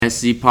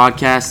SC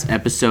Podcast,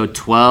 episode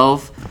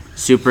 12.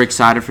 Super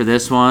excited for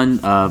this one.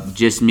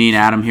 Just me and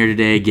Adam here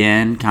today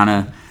again, kind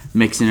of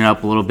mixing it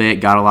up a little bit.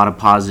 Got a lot of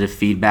positive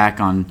feedback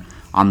on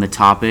the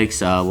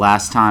topics.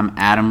 Last time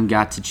Adam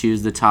got to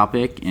choose the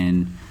topic,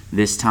 and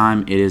this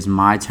time it is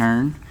my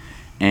turn.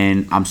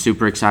 And I'm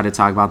super excited to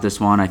talk about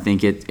this one. I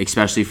think it,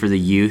 especially for the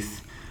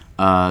youth,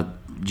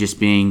 just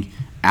being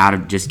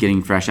just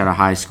getting fresh out of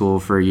high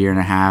school for a year and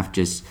a half,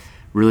 just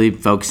really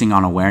focusing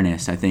on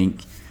awareness. I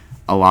think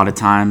a lot of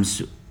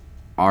times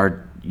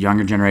our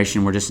younger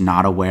generation, we're just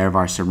not aware of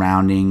our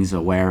surroundings,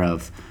 aware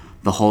of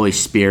the Holy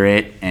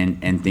Spirit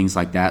and things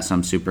like that. So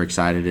I'm super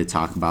excited to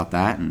talk about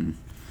that, and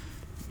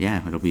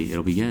yeah, it'll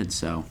be good.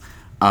 So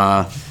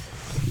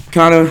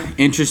kind of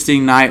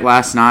interesting night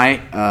last night.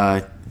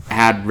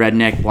 Had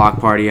Redneck Block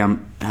Party.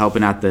 I'm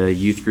helping out the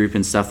youth group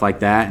and stuff like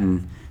that,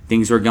 and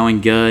things were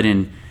going good.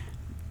 And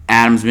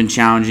Adam's been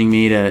challenging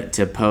me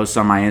to post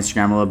on my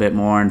Instagram a little bit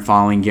more and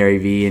following Gary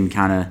Vee and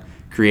kind of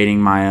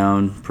creating my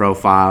own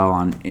profile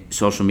on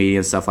social media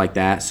and stuff like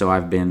that. So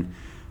I've been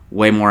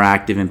way more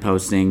active in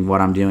posting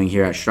what I'm doing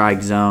here at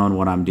Strike Zone,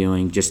 what I'm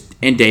doing just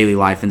in daily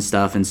life and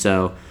stuff. And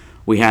so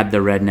we had the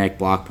Redneck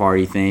Block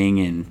Party thing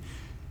and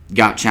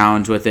got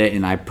challenged with it,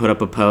 and I put up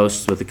a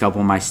post with a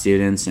couple of my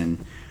students, and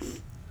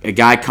a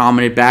guy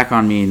commented back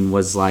on me and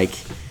was like,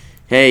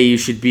 hey, you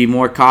should be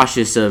more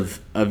cautious of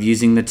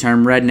using the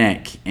term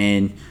redneck.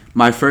 And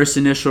my first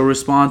initial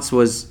response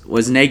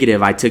was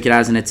negative. I took it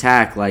as an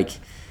attack, like,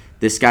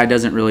 this guy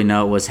doesn't really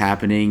know what's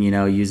happening. You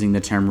know, using the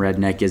term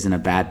redneck isn't a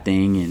bad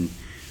thing.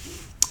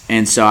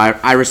 And so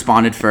I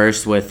responded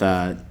first with,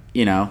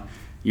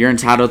 you're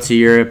entitled to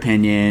your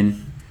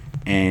opinion,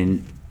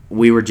 and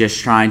we were just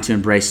trying to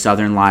embrace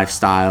Southern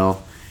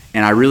lifestyle.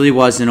 And I really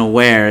wasn't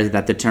aware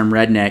that the term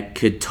redneck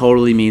could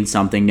totally mean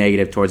something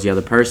negative towards the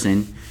other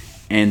person.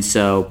 And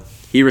so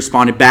he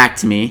responded back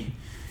to me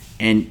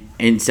and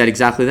said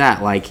exactly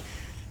that. Like,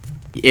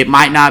 it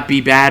might not be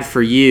bad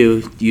for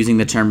you using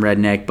the term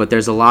redneck, but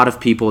there's a lot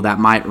of people that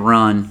might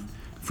run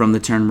from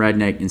the term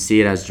redneck and see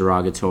it as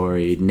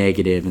derogatory,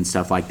 negative, and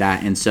stuff like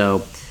that. And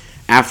so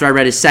after I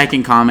read his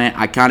second comment,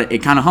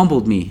 it kind of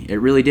humbled me. It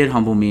really did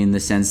humble me in the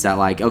sense that,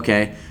 like,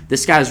 okay,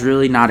 this guy's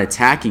really not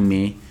attacking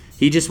me.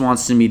 He just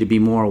wants me to be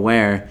more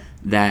aware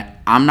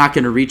that I'm not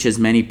going to reach as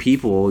many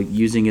people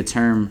using a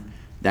term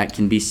that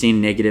can be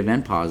seen negative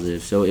and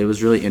positive. So it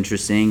was really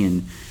interesting,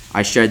 and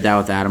I shared that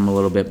with Adam a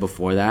little bit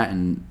before that,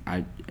 and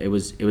it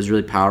was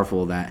really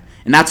powerful. And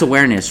that's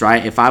awareness,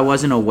 right? If I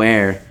wasn't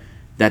aware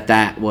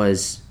that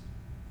was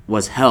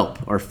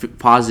help or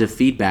positive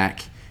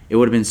feedback, it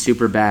would have been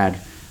super bad.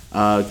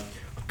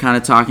 Kind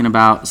of talking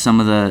about some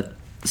of the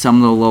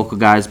local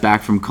guys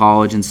back from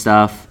college and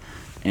stuff,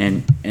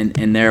 and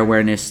their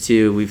awareness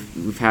too.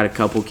 We've had a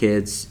couple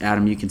kids.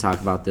 Adam, you can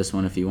talk about this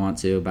one if you want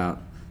to,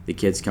 about the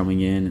kids coming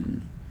in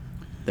and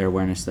their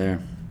awareness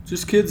there.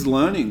 Just kids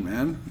learning,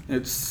 man.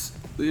 It's,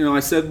 I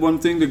said one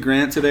thing to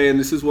Grant today, and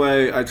this is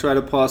why I try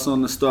to pass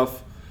on the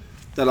stuff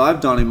that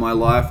I've done in my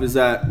life, is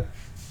that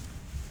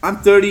I'm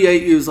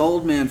 38 years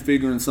old, man,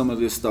 figuring some of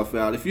this stuff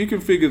out. If you can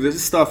figure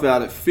this stuff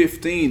out at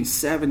 15,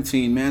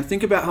 17, man,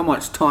 think about how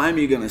much time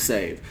you're going to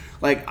save.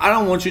 Like, I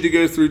don't want you to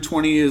go through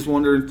 20 years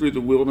wandering through the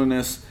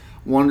wilderness,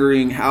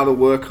 wondering how to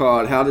work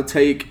hard, how to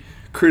take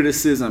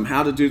criticism,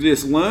 how to do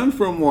this. Learn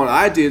from what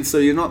I did, so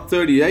you're not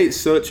 38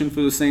 searching for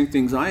the same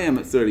things I am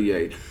at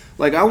 38.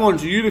 Like, I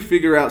want you to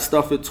figure out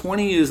stuff at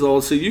 20 years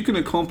old so you can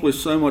accomplish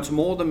so much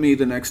more than me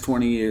the next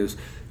 20 years,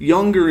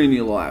 younger in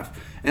your life.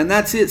 And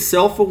that's it.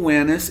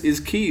 Self-awareness is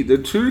key. The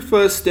two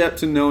first steps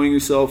to knowing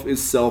yourself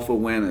is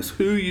self-awareness.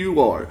 Who you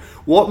are.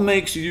 What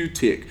makes you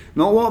tick.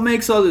 Not what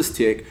makes others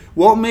tick.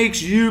 What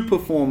makes you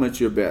perform at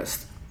your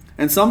best.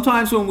 And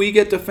sometimes when we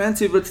get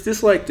defensive, it's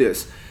just like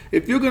this.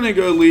 If you're going to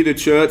go lead a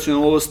church and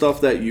all the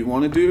stuff that you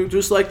want to do,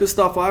 just like the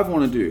stuff I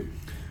want to do.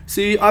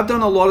 See, I've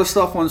done a lot of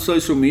stuff on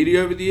social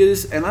media over the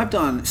years, and I've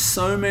done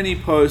so many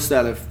posts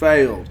that have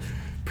failed.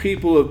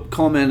 People have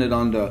commented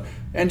under,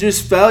 and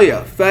just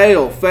fail.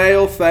 And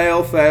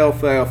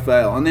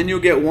then you'll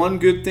get one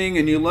good thing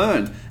and you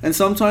learn. And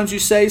sometimes you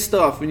say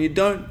stuff and you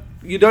don't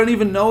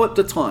even know at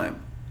the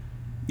time.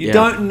 You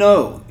don't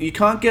know. You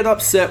can't get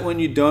upset when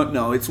you don't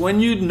know. It's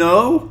when you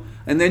know,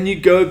 and then you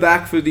go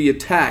back for the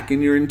attack,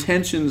 and your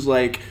intention's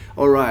like,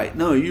 all right,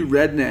 no, you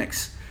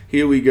rednecks,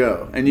 here we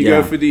go. And you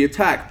go for the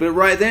attack. But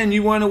right then,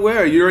 you weren't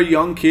aware. You're a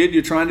young kid.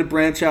 You're trying to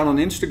branch out on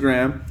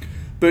Instagram.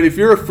 But if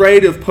you're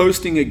afraid of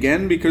posting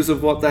again because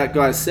of what that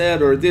guy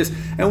said or this,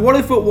 and what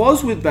if it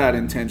was with bad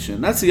intention?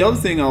 That's the other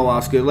thing I'll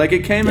ask you. Like,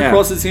 it came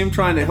across as him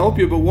trying to help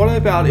you, but what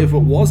about if it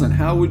wasn't?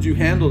 How would you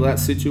handle that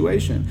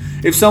situation?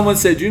 If someone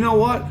said, you know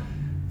what?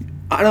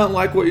 I don't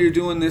like what you're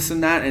doing, this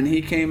and that, and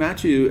he came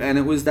at you, and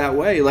it was that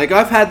way. Like,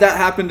 I've had that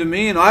happen to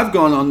me, and I've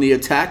gone on the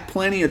attack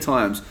plenty of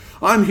times.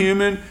 I'm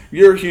human,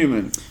 you're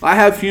human. I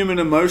have human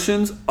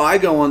emotions, I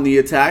go on the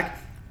attack,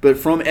 but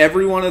from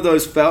every one of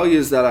those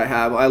failures that I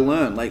have, I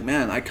learned, like,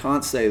 man, I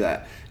can't say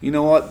that. You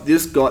know what?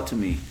 This got to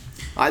me.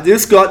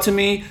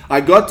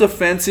 I got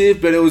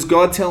defensive, but it was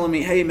God telling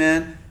me, hey,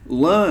 man,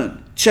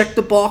 learn. Check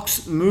the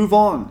box, move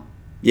on.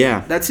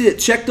 Yeah. That's it.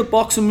 Check the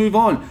box and move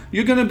on.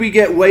 You're going to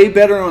get way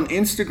better on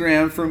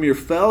Instagram from your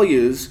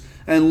failures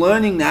and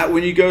learning that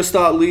when you go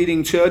start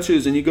leading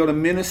churches and you got to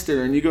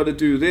minister and you got to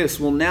do this.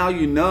 Well, now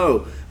you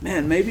know,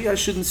 man, maybe I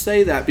shouldn't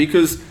say that,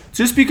 because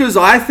just because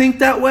I think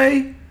that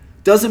way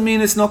doesn't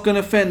mean it's not going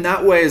to offend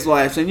that way as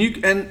life.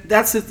 And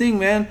that's the thing,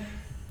 man.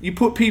 You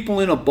put people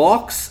in a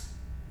box,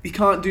 you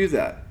can't do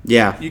that.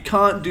 Yeah. You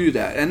can't do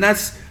that. And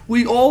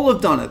we all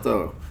have done it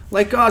though.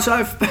 Like, gosh,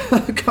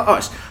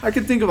 I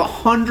can think of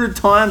 100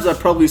 times I've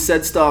probably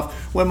said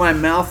stuff when my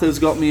mouth has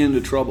got me into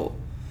trouble.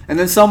 And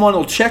then someone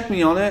will check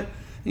me on it,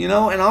 and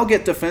I'll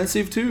get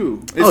defensive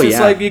too. It's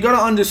like, you got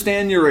to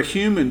understand you're a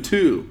human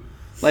too.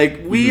 Like,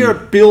 we are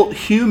built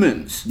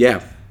humans.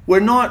 Yeah.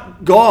 We're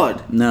not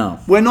God. No.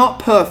 We're not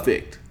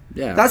perfect.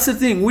 Yeah. That's the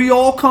thing. We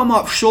all come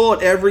up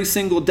short every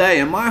single day.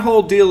 And my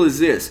whole deal is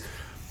this.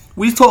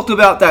 We talked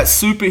about that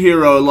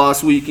superhero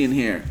last week in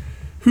here.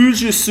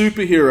 Who's your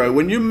superhero?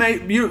 When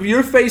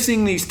you're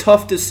facing these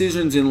tough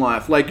decisions in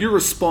life, like your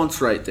response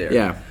right there.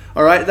 Yeah.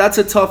 All right, that's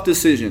a tough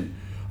decision.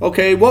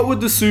 Okay, what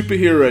would the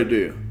superhero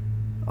do?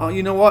 Oh,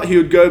 you know what? He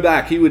would go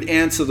back. He would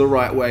answer the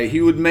right way. He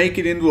would make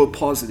it into a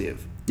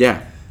positive.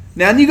 Yeah.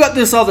 Now you got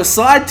this other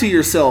side to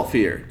yourself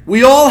here.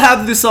 We all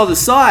have this other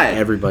side.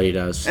 Everybody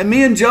does. And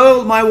me and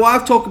Joe, my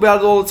wife, talk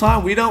about it all the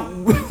time. We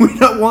don't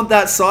want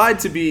that side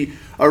to be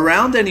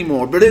around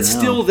anymore, but it's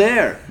still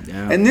there.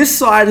 Yeah. And this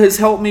side has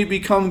helped me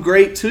become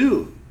great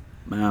too.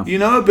 Wow.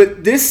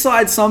 But this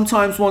side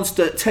sometimes wants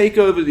to take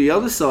over the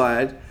other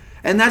side,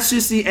 and that's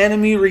just the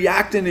enemy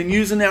reacting and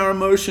using our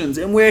emotions.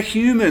 And we're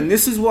human.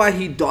 This is why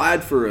he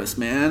died for us,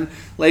 man.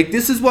 Like,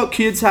 this is what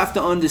kids have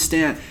to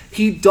understand.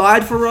 He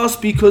died for us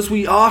because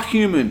we are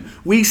human.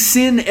 We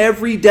sin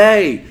every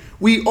day.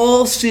 We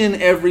all sin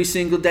every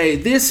single day.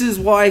 This is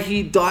why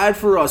he died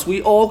for us.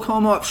 We all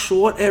come up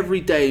short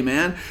every day,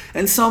 man.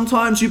 And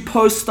sometimes you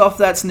post stuff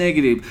that's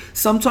negative.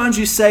 Sometimes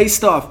you say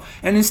stuff.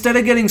 And instead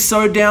of getting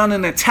so down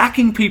and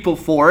attacking people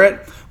for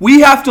it,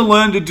 we have to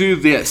learn to do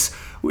this.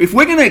 If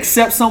we're going to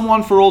accept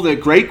someone for all their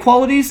great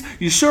qualities,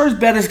 you sure as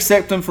better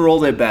accept them for all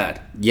their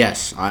bad.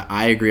 Yes,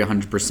 I agree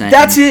 100%.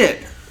 That's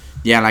it.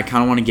 Yeah, and I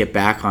kind of want to get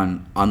back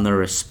on the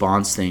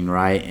response thing,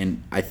 right?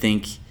 And I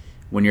think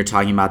when you're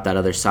talking about that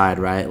other side,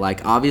 right?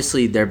 Like,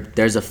 obviously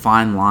there's a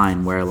fine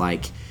line where,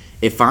 like,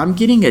 if I'm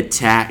getting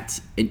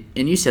attacked, and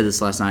you said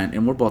this last night,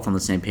 and we're both on the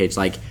same page,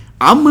 like,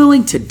 I'm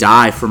willing to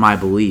die for my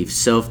beliefs.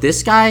 So if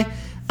this guy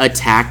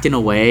attacked in a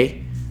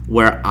way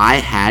where I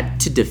had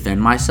to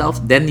defend myself,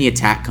 then the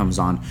attack comes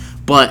on.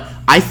 But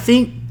I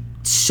think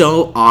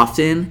so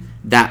often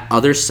that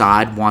other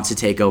side wants to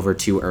take over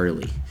too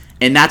early.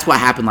 And that's what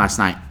happened last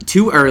night.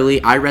 Too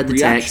early, I read the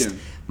text.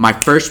 My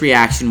first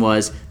reaction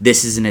was,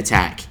 this is an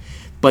attack.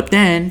 But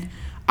then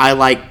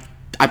I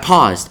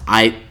paused.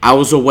 I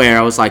was aware.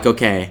 I was like,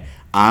 okay,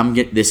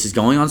 this is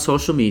going on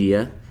social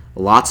media.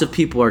 Lots of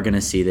people are going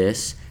to see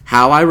this.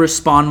 How I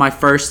respond my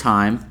first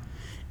time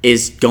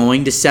is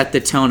going to set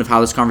the tone of how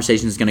this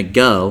conversation is going to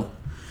go.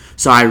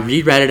 So I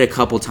reread it a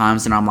couple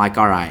times, and I'm like,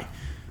 all right,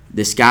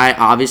 this guy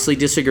obviously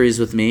disagrees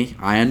with me.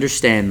 I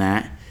understand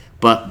that.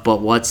 But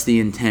what's the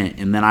intent?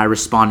 And then I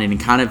responded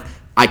and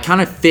I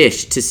kind of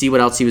fished to see what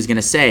else he was going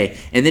to say.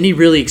 And then he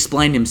really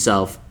explained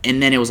himself.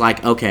 And then it was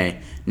like, okay,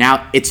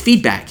 now it's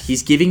feedback.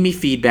 He's giving me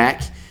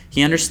feedback.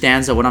 He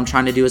understands that what I'm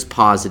trying to do is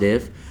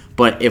positive.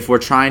 But if we're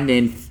trying to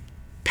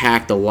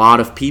impact a lot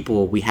of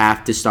people, we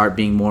have to start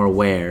being more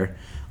aware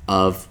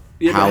of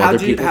how other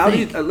people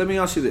think. Let me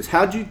ask you this.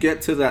 How'd you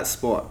get to that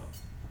spot?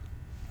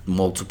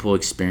 Multiple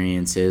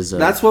experiences.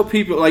 That's what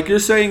people, like, you're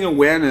saying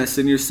awareness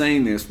and you're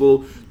saying this.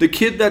 Well, the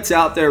kid that's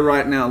out there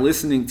right now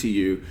listening to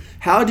you,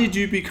 how did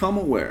you become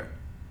aware?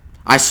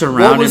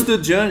 What was the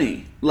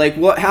journey? Like,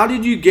 how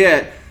did you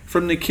get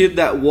from the kid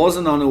that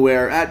wasn't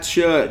unaware at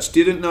church,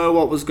 didn't know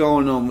what was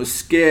going on, was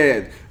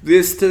scared,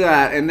 this to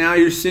that, and now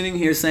you're sitting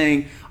here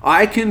saying,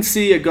 I can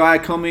see a guy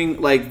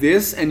coming like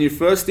this, and your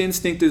first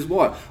instinct is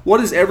what? What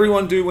does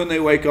everyone do when they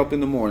wake up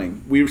in the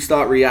morning? We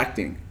start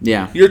reacting.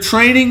 Yeah. You're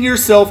training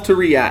yourself to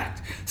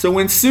react. So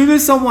when soon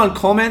as someone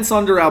comments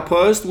under our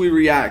post, we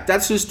react.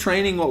 That's just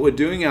training what we're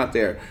doing out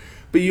there.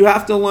 But you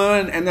have to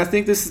learn, and I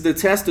think this is the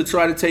test, to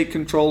try to take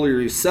control of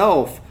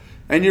yourself.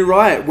 And you're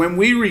right. When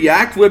we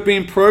react, we're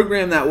being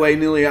programmed that way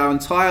nearly our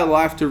entire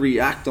life to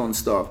react on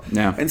stuff.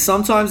 Yeah. And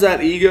sometimes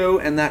that ego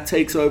and that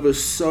takes over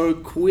so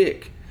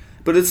quick.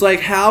 But it's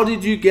like, how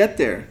did you get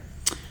there?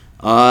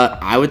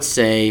 I would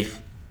say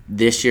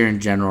this year in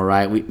general,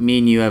 right? Me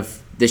and you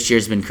this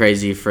year's been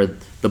crazy for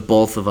the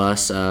both of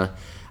us.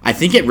 I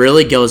think it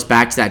really goes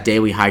back to that day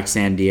we hiked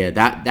Sandia.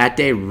 That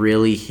day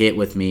really hit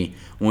with me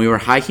when we were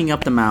hiking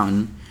up the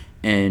mountain.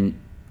 And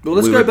well,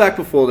 let's go back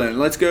before then.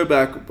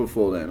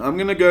 I'm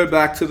going to go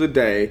back to the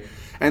day.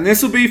 And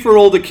this will be for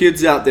all the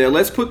kids out there.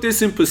 Let's put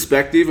this in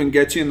perspective and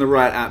get you in the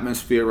right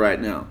atmosphere right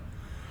now.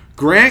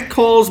 Grant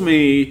calls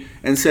me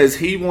and says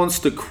he wants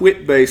to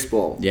quit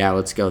baseball. Yeah,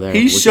 let's go there.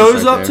 He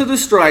shows up to the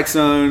strike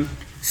zone,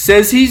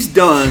 says he's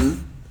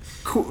done,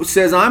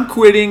 says I'm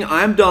quitting,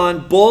 I'm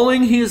done,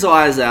 bawling his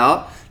eyes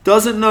out,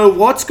 doesn't know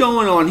what's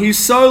going on. He's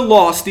so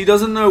lost. He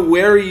doesn't know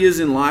where he is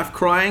in life,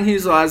 crying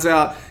his eyes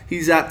out.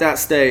 He's at that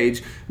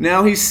stage.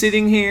 Now he's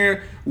sitting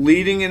here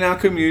leading in our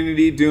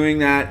community, doing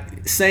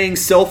that, saying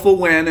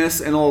self-awareness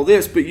and all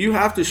this. But you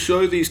have to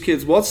show these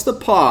kids what's the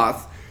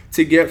path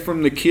to get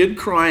from the kid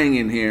crying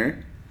in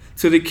here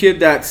to the kid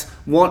that's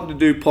wanting to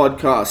do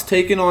podcasts,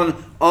 taking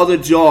on other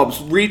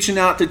jobs, reaching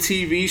out to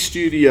TV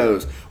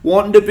studios,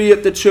 wanting to be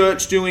at the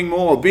church doing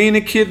more, being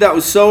a kid that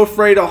was so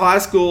afraid of high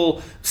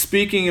school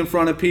speaking in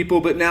front of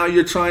people, but now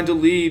you're trying to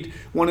lead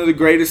one of the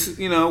greatest,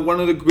 one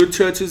of the good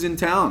churches in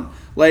town.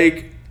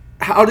 Like,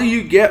 how do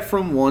you get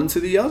from one to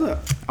the other?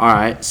 All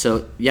right,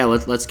 so yeah,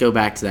 let's go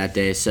back to that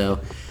day. So,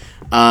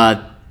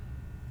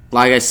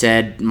 like I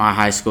said, my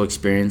high school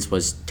experience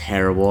was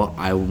terrible.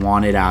 I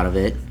wanted out of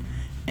it.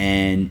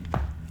 And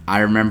I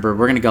remember,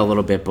 we're going to go a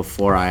little bit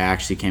before I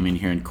actually came in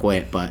here and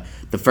quit, but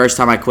the first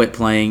time I quit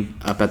playing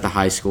up at the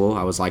high school,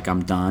 I was like,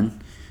 I'm done.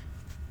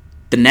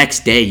 The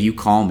next day, you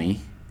call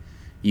me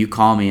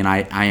and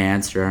I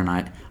answer, and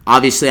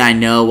I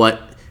know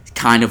what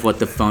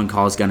the phone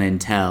call is going to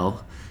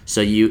entail. So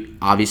you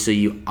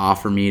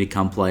offer me to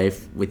come play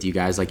with you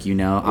guys, like,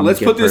 I'm Let's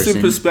a good put this person.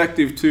 in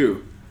perspective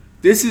too.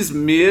 This is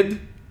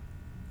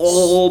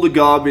all the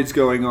garbage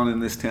going on in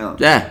this town.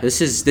 Yeah,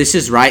 this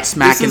is right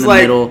smack in the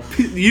middle.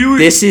 You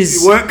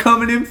weren't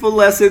coming in for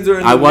lessons or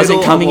in the I wasn't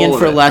middle coming of in all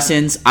for of it.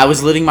 lessons. I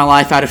was living my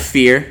life out of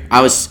fear.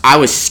 I was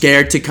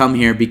scared to come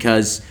here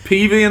because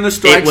PV and the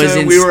strike it was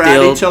zone, we were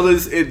at instilled- each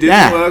other's. It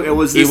didn't work. It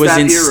was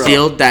that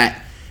instilled era.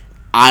 that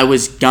I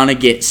was gonna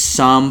get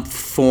some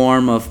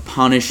form of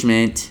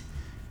punishment,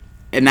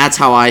 and that's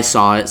how I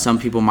saw it. Some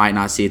people might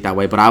not see it that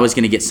way, but I was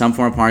gonna get some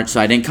form of punishment,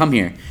 so I didn't come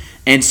here.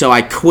 And so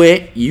I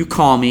quit. You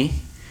call me.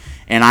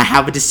 And I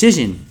have a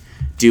decision.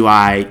 Do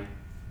I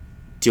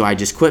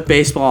just quit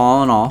baseball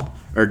all in all?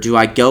 Or do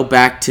I go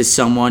back to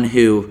someone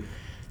who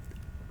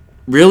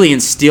really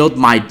instilled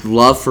my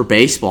love for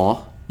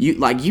baseball?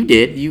 You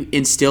did. You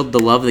instilled the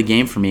love of the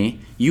game for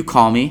me. You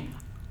call me.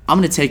 I'm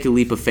going to take a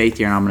leap of faith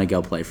here and I'm going to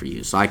go play for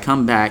you. So I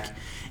come back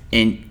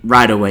and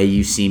right away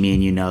you see me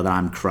and you know that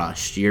I'm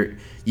crushed. You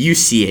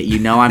see it. You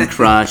know I'm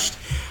crushed.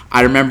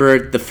 I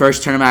remember the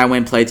first tournament I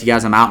went and played with you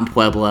guys. I'm out in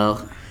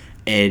Pueblo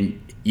and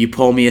you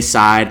pull me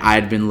aside. I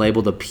had been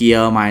labeled a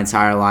PO my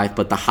entire life,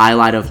 but the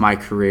highlight of my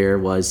career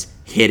was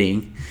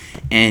hitting.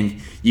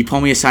 And you pull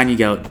me aside and you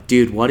go,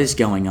 dude, what is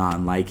going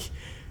on? Like,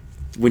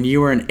 when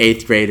you were an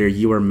 8th grader,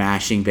 you were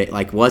mashing,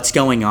 like, what's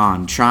going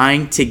on?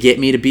 Trying to get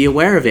me to be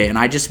aware of it, and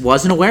I just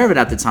wasn't aware of it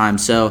at the time.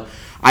 So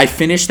I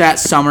finished that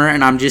summer,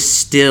 and I'm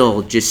just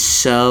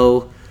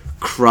so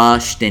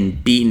crushed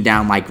and beaten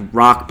down, like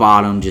rock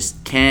bottom,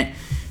 just can't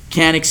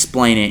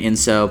explain it. And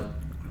so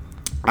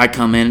I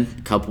come in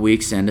a couple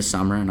weeks into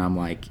summer, and I'm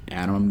like,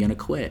 Adam, I'm going to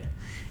quit.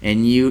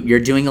 And you're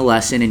doing a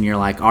lesson, and you're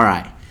like, all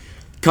right,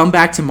 come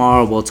back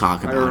tomorrow, we'll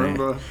talk about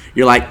it.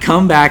 You're like,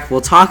 come back,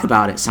 we'll talk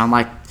about it. So I'm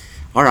like,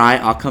 all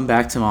right, I'll come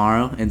back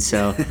tomorrow. And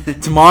so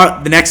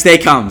tomorrow, the next day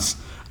comes.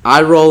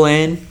 I roll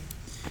in,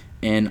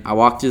 and I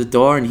walk through the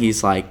door, and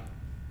he's like,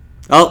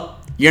 oh,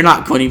 you're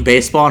not quitting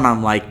baseball. And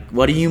I'm like,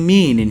 what do you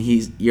mean? And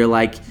you're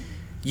like,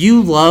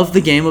 you love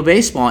the game of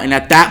baseball. And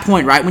at that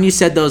point, right when you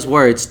said those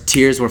words,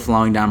 tears were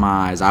flowing down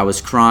my eyes. I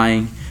was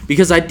crying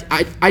because I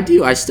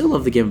do. I still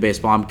love the game of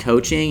baseball. I'm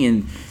coaching,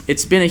 and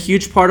it's been a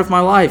huge part of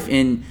my life.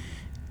 And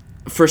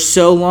for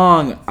so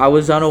long, I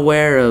was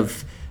unaware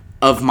of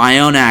my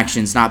own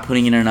actions, not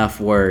putting in enough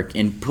work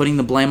and putting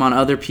the blame on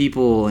other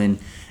people. And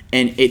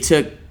it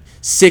took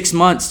 6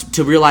 months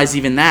to realize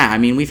even that. I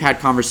mean, we've had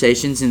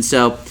conversations, and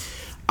so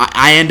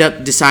I end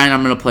up deciding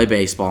I'm going to play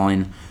baseball.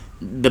 And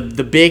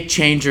the big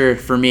changer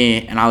for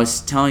me, and I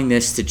was telling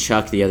this to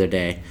Chuck the other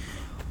day,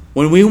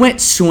 when we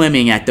went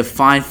swimming at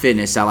Define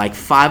Fitness at like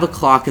 5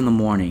 o'clock in the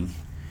morning,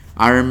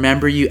 I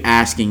remember you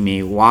asking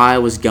me why I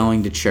was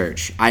going to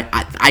church.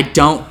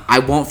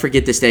 I won't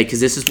forget this day because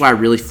this is where I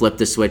really flipped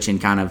the switch and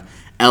kind of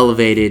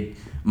elevated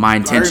my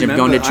intention of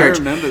going to church. I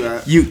remember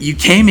that. You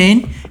came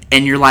in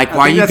and you're like,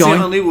 why are you going? That's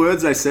the only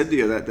words I said to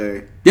you that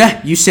day.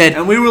 Yeah, you said.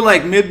 And we were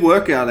like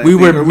mid-workout. We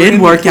were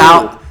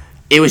mid-workout.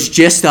 It was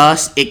just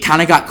us. It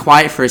kind of got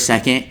quiet for a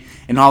second,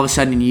 and all of a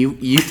sudden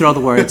you throw the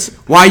words,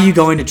 why are you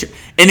going to church?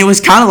 And it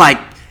was kind of like,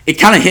 it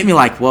kind of hit me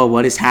like, whoa,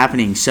 what is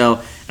happening? So,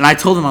 and I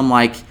told him, I'm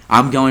like,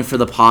 I'm going for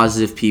the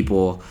positive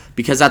people.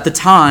 Because at the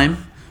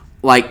time,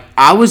 like,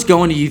 I was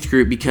going to youth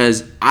group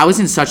because I was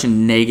in such a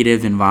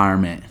negative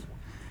environment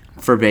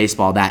for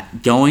baseball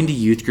that going to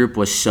youth group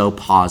was so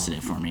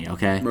positive for me,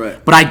 okay?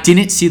 Right. But I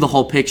didn't see the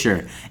whole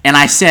picture. And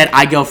I said,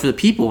 I go for the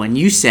people. And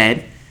you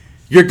said,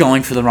 you're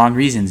going for the wrong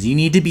reasons. You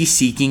need to be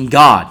seeking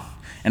God.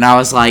 And I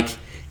was like,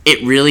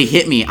 it really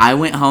hit me. I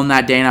went home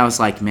that day and I was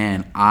like,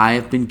 man,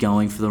 I've been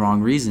going for the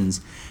wrong reasons.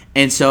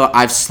 And so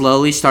I've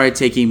slowly started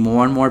taking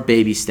more and more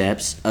baby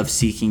steps of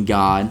seeking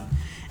God.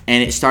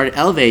 And it started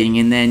elevating.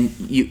 And then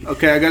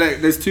Okay,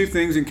 there's two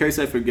things in case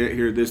I forget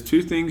here. There's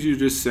two things you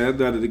just said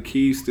that are the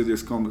keys to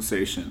this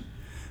conversation.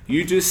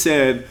 You just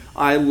said,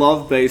 I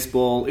love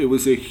baseball. It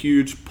was a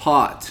huge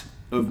part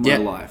of my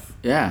life.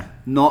 Yeah.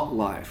 Not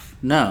life.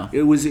 No.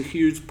 It was a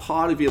huge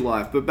part of your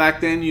life. But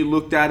back then you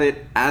looked at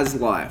it as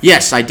life.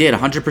 Yes, I did,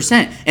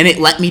 100%. And it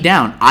let me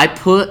down. I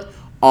put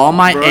all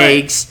my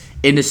eggs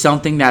into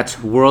something that's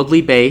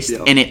worldly based,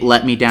 and it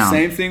let me down.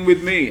 Same thing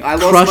with me. I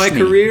lost my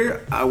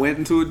career. I went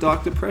into a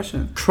dark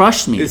depression.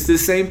 Crushed me. It's the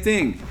same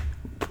thing.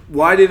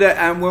 Why did I?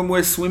 And when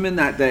we're swimming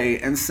that day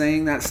and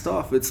saying that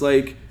stuff, it's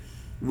like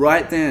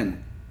right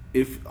then.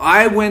 If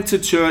I went to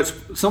church,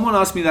 someone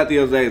asked me that the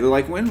other day. They're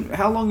like,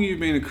 how long have you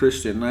been a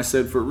Christian? And I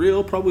said, for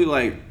real, probably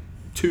like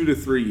 2 to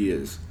 3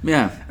 years.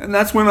 Yeah. And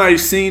that's when I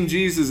seen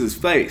Jesus'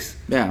 face.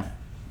 Yeah.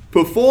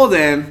 Before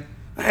then,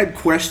 I had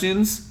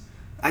questions.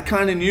 I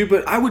kind of knew,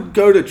 but I would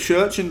go to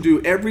church and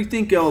do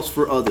everything else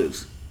for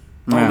others.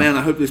 Yeah. Oh man,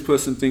 I hope this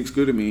person thinks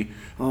good of me.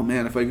 Oh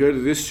man, if I go to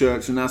this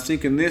church and I was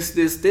thinking this,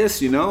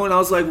 and I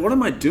was like, what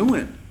am I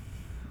doing?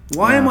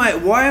 Why am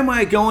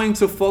I going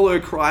to follow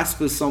Christ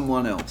for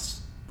someone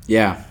else?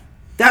 Yeah.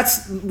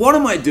 What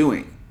am I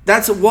doing?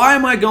 Why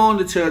am I going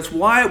to church?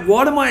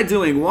 What am I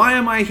doing? Why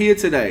am I here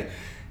today?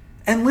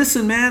 And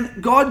listen, man,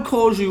 God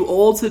calls you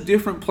all to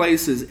different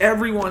places.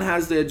 Everyone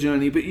has their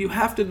journey, but you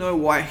have to know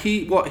what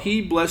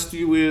He blessed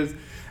you with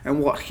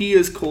and what He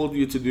has called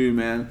you to do,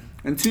 man.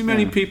 And too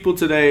many people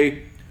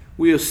today,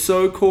 we are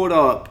so caught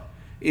up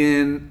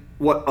in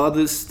what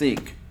others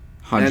think.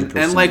 100%.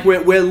 And like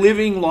we're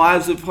living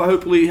lives of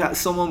hopefully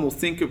someone will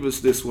think of us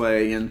this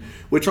way, and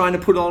we're trying to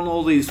put on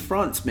all these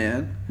fronts,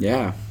 man.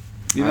 Yeah.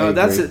 You know,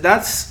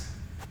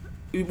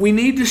 we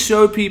need to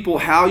show people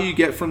how you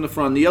get from the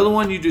front. The other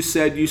one you just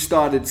said, you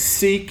started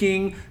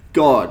seeking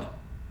God.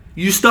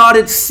 You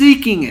started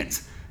seeking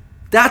it.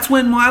 That's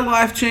when my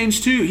life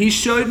changed too. He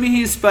showed me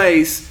His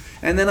face,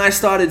 and then I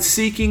started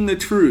seeking the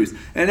truth.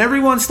 And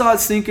everyone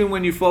starts thinking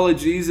when you follow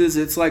Jesus,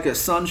 it's like a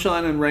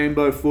sunshine and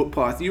rainbow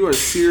footpath. You are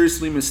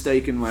seriously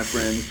mistaken, my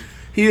friend.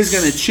 He is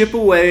going to chip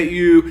away at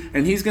you,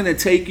 and He's going to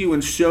take you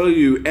and show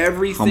you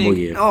everything. Humble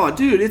you. Oh,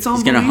 dude, it's unbelievable.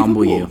 He's going to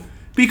humble you.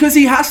 Because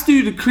He has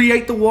to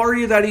create the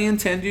warrior that He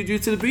intended you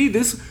to be.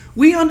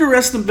 We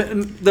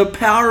underestimate the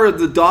power of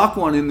the dark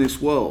one in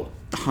this world.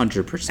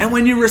 100%. And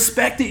when you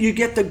respect it, you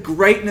get the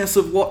greatness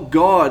of what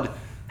God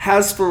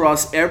has for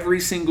us every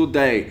single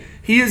day.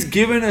 He has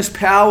given us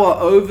power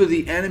over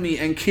the enemy,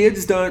 and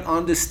kids don't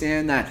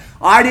understand that.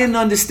 I didn't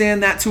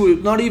understand that too,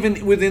 not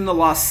even within the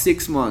last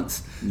 6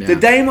 months. Yeah. The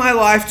day my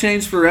life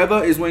changed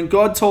forever is when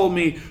God told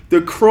me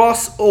the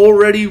cross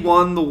already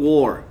won the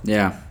war.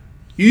 Yeah.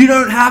 You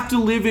don't have to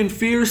live in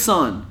fear,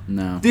 son.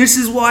 No. This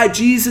is why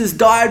Jesus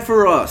died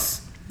for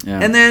us. Yeah.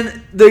 And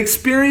then the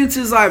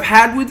experiences I've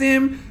had with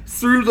Him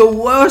through the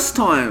worst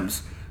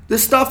times, the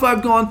stuff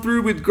I've gone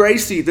through with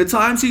Gracie, the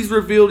times He's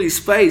revealed His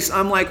face,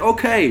 I'm like,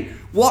 okay,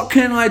 what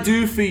can I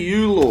do for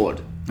you,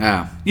 Lord?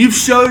 Yeah. You've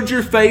showed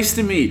your face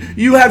to me.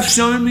 You have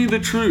shown me the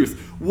truth.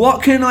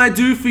 What can I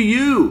do for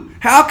you?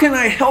 How can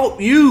I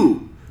help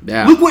you?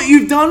 Yeah. Look what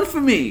you've done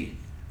for me.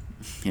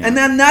 Yeah. And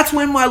then that's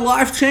when my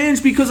life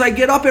changed, because I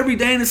get up every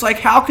day and it's like,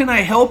 how can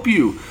I help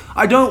you?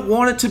 I don't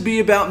want it to be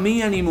about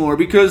me anymore,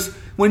 because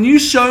when you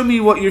show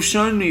me what you've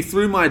shown me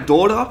through my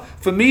daughter,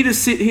 for me to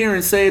sit here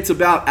and say it's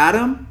about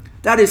Adam,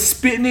 that is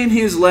spitting in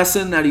his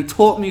lesson that he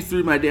taught me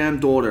through my damn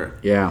daughter.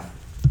 Yeah.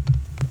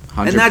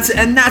 100%.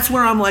 And that's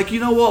where I'm like, you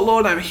know what,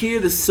 Lord, I'm here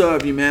to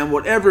serve you, man.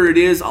 Whatever it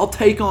is, I'll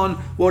take on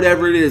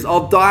whatever it is.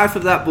 I'll die for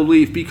that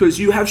belief, because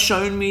you have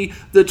shown me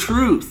the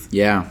truth.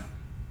 Yeah.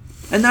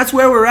 And that's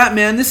where we're at,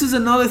 man. This is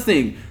another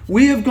thing.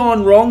 We have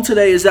gone wrong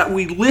today, is that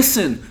we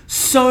listen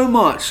so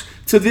much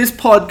to this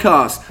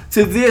podcast,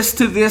 to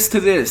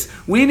this.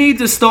 We need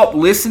to stop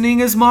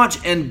listening as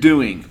much and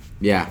doing.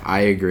 Yeah, I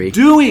agree.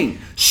 Doing.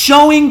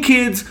 Showing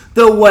kids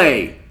the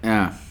way.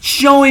 Yeah.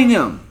 Showing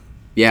them.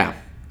 Yeah.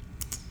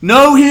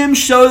 Know Him,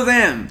 show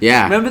them.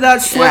 Yeah. Remember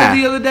that sweater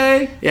the other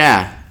day?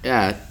 Yeah.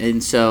 Yeah.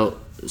 And so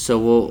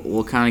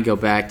we'll kind of go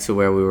back to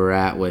where we were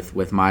at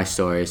with my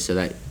story, so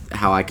that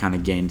how I kind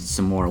of gained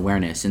some more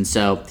awareness. And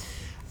so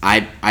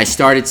I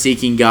started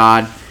seeking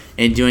God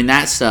and doing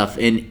that stuff,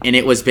 and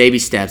it was baby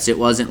steps. It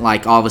wasn't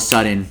like all of a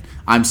sudden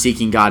I'm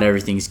seeking God,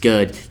 everything's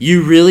good.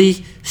 You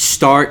really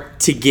start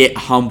to get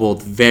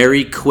humbled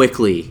very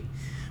quickly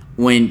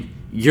when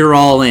you're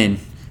all in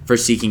for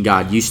seeking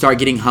God. You start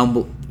getting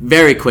humbled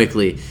very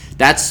quickly.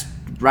 That's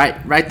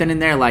right then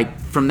and there. Like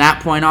from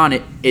that point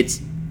on,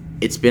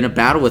 it's been a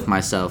battle with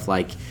myself.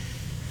 Like,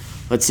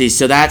 let's see.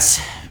 So that's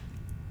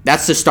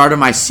the start of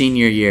my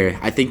senior year.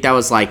 I think that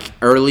was like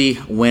early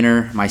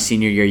winter, my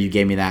senior year. You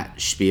gave me that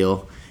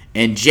spiel,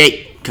 and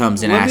Jake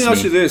comes and asks me. Let me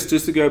ask you this,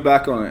 just to go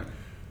back on it.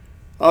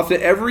 After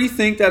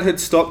everything that had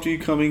stopped you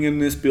coming in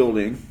this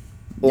building,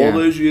 all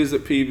those years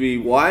at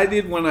PV, why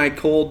did, when I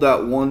called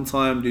that one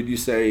time, did you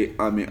say,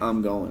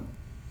 I'm going?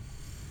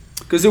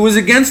 Because it was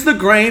against the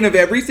grain of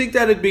everything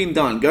that had been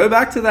done. Go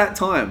back to that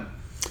time.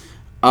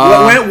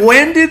 When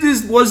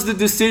was the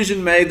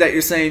decision made that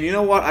you're saying, you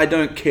know what, I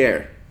don't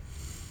care?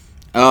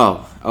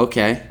 Oh,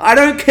 okay. I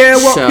don't care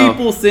what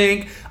people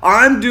think.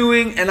 I'm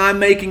doing and I'm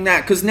making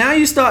that. Because now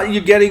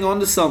you're getting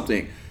onto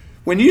something.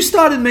 When you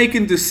started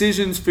making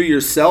decisions for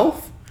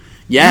yourself,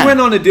 Yeah. You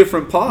went on a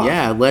different path.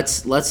 Yeah,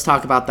 let's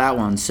talk about that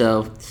one.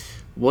 So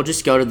we'll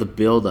just go to the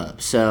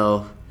build-up.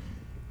 So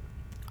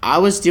I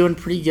was doing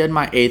pretty good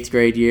my 8th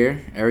grade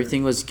year.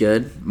 Everything was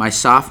good. My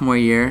sophomore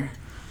year,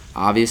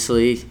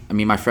 obviously,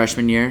 my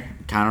freshman year,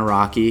 kind of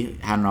rocky.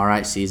 Had an all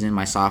right season.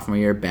 My sophomore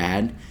year,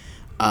 bad.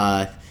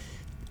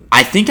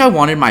 I think I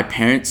wanted my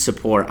parents'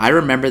 support. I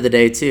remember the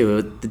day,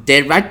 too. The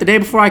day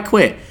before I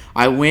quit.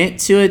 I went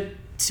to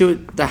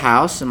the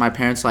house, and my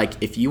parents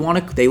if you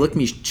want to, they looked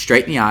me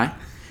straight in the eye,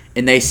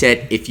 and they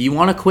said, if you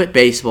want to quit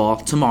baseball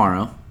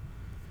tomorrow,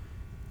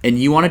 and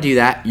you want to do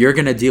that, you're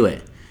going to do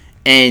it.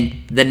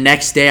 And the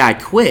next day I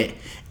quit.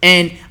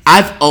 And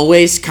I've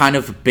always kind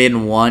of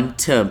been one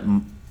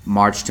to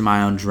march to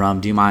my own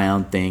drum, do my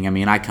own thing.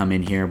 I come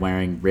in here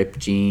wearing ripped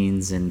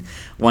jeans, and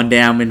one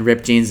day I'm in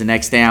ripped jeans, the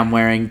next day I'm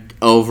wearing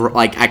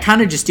I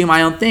kind of just do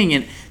my own thing.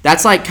 And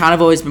that's kind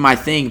of always been my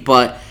thing.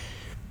 But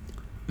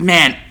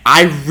man,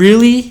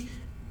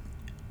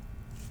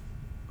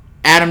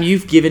 Adam,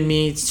 you've given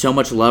me so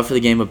much love for the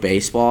game of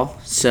baseball.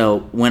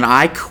 So when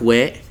I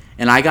quit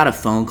and I got a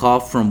phone call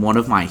from one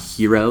of my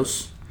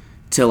heroes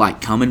to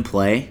come and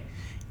play,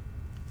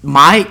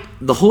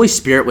 the Holy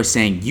Spirit was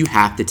saying, you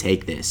have to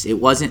take this. It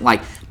wasn't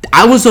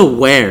I was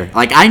aware.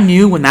 I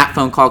knew when that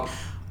phone call,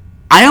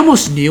 I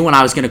almost knew when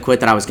I was going to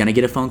quit that I was going to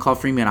get a phone call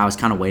from you, and I was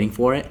kind of waiting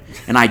for it,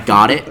 and I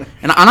got it.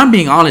 And I'm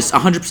being honest,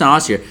 100%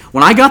 honest here.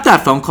 When I got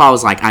that phone call, I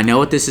was like, I know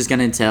what this is going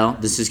to entail.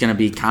 This is going to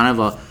be kind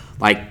of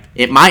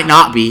it might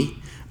not be,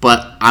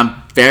 but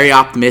I'm very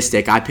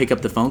optimistic. I pick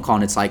up the phone call,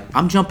 and it's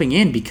I'm jumping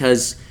in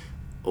because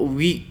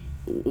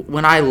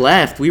when I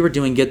left, we were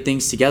doing good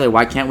things together.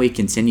 Why can't we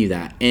continue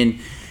that? And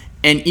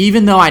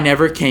even though I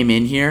never came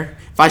in here,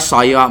 if I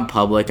saw you out in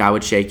public, I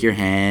would shake your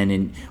hand,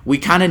 and we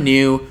kind of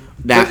knew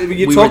that you're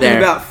we were talking there.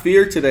 about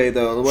fear today,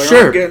 though. What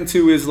Sure. I'm getting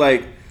to is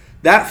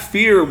that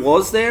fear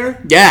was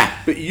there. Yeah.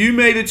 But you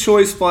made a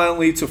choice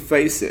finally to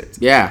face it.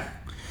 Yeah.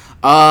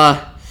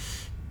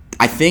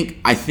 I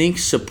think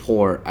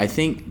support. I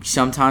think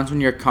sometimes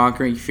when you're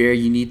conquering fear,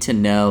 you need to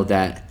know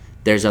that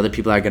there's other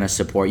people that are going to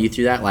support you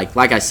through that.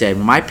 Like I said,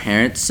 when my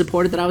parents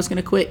supported that I was going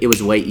to quit, it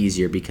was way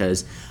easier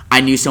because I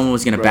knew someone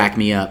was going to back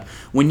me up.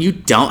 When you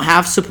don't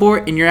have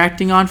support and you're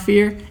acting on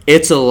fear,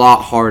 it's a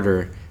lot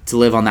harder to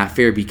live on that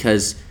fear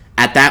because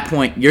at that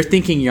point, you're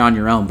thinking you're on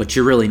your own, but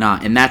you're really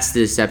not. And that's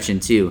the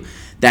deception too,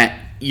 that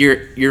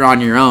you're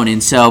on your own.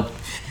 And so,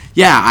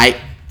 yeah,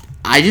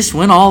 I just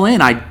went all in.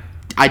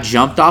 I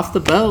jumped off the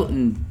boat,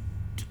 and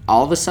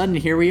all of a sudden,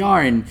 here we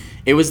are. And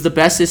it was the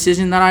best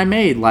decision that I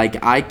made.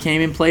 I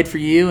came and played for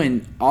you,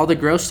 and all the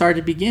growth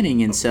started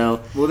beginning. And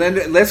so, well,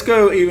 then let's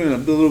go even a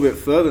little bit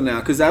further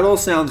now, because that all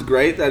sounds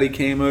great that he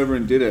came over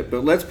and did it.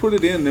 But let's put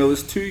it in. There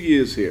was 2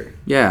 years here.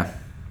 Yeah.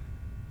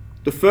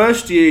 The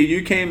first year,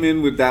 you came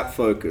in with that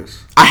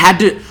focus.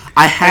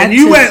 And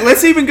you went.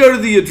 Let's even go to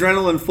the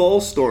Adrenaline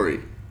Falls story.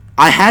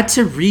 I had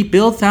to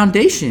rebuild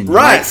foundation.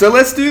 Right. So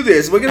let's do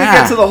this. We're gonna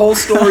get to the whole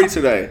story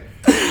today.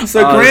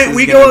 So Grant,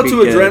 we go up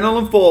to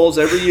Adrenaline Falls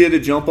every year to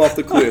jump off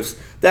the cliffs.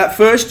 That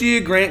first year,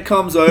 Grant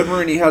comes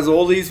over and he has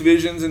all these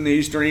visions and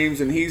these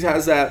dreams, and he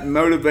has that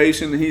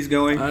motivation, and he's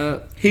going.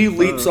 He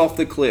leaps off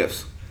the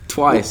cliffs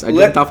twice. I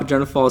jumped off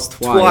Adrenaline Falls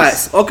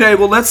twice. Okay.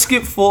 Well, let's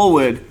skip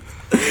forward.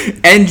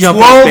 And jump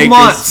off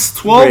Baker's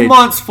 12 Bridge.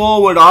 months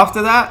forward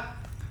after that,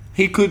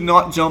 he could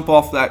not jump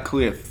off that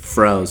cliff.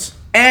 Froze.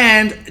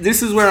 And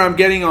this is where I'm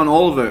getting on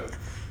all of it.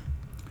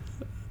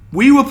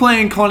 We were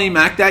playing Connie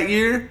Mack that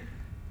year,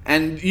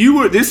 and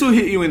this will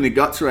hit you in the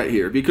guts right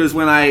here, because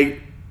when I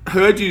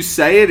heard you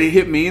say it, it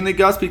hit me in the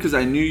guts because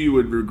I knew you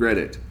would regret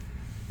it.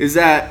 Is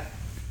that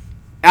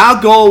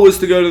our goal was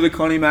to go to the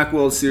Connie Mack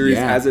World Series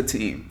as a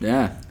team.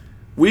 Yeah.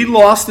 We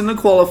lost in the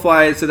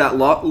qualifiers to that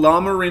La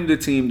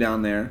Marinda team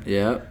down there.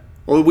 Yep.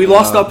 Or we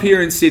lost up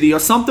here in City, or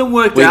something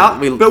worked out.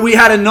 But we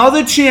had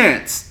another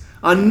chance,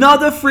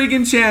 another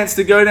freaking chance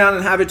to go down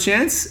and have a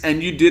chance,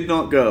 and you did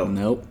not go.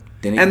 Nope.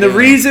 And the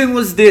reason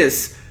was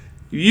this.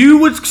 You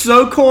were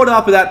so caught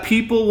up that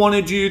people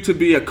wanted you to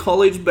be a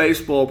college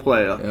baseball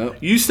player. Yep.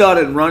 You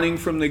started running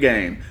from the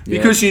game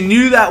because you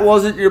knew that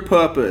wasn't your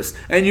purpose,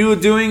 and you were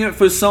doing it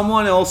for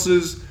someone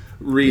else's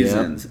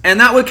reasons. And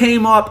that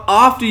came up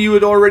after you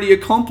had already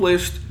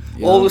accomplished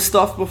all the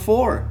stuff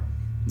before.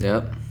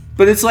 Yep.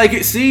 But it's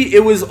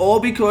it was all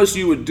because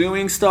you were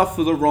doing stuff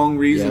for the wrong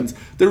reasons.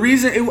 Yep. The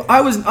reason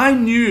I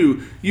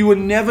knew you were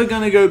never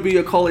going to go be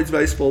a college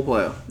baseball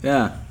player.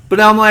 Yeah. But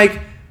I'm like,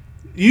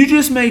 you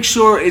just make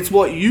sure it's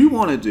what you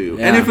want to do.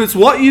 Yeah. And if it's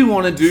what you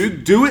want to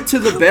do it to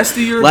the best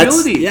of your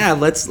ability. Yeah,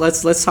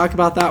 let's talk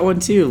about that one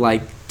too.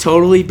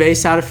 Totally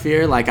based out of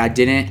fear.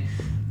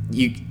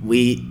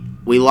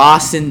 We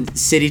lost in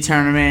city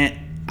tournament.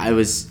 It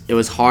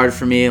was hard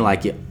for me.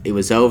 It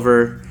was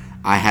over.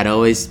 I had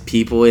always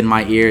people in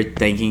my ear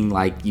thinking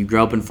you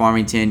grew up in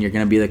Farmington, you're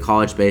going to be the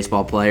college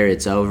baseball player.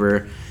 It's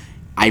over.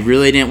 I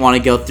really didn't want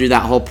to go through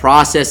that whole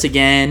process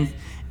again.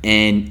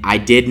 And I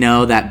did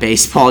know that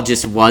baseball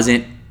just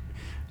wasn't,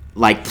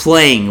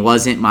 playing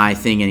wasn't my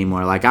thing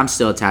anymore. I'm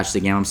still attached to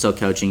the game. I'm still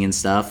coaching and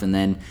stuff. And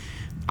then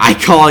I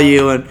call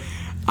you, and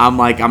I'm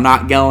like, I'm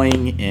not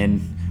going,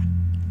 and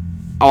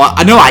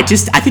I know I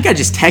think I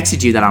just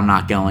texted you that I'm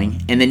not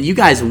going, and then you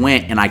guys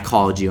went, and I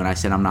called you, and I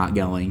said I'm not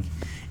going,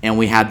 and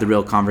we had the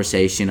real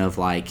conversation of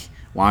like,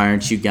 why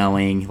aren't you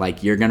going?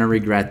 Like, you're gonna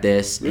regret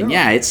this. Yeah. And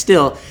yeah, it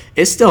still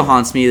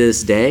haunts me to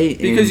this day.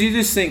 Because you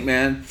just think,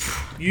 man,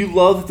 you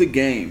love the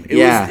game.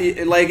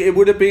 It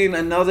would have been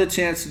another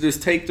chance to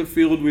just take the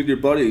field with your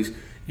buddies.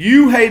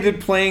 You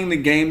hated playing the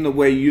game the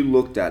way you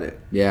looked at it.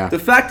 Yeah. The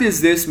fact is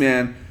this,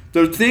 man.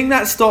 The thing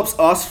that stops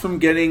us from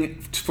getting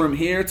from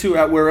here to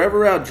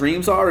wherever our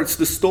dreams are, it's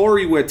the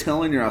story we're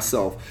telling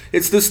ourselves.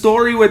 It's the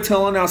story we're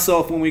telling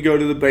ourselves when we go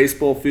to the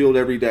baseball field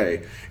every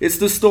day. It's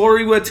the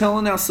story we're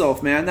telling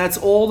ourselves, man. That's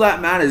all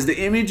that matters.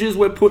 The images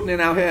we're putting in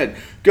our head.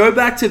 Go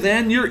back to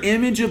then, your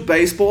image of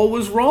baseball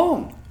was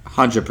wrong.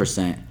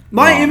 100%.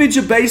 My image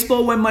of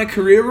baseball when my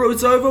career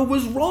was over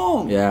was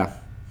wrong. Yeah.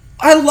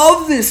 I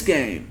love this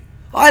game.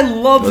 I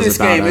love this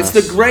game. Us.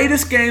 It's the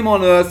greatest game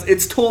on earth.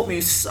 It's taught me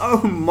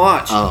so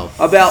much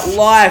about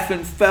life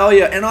and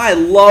failure, and I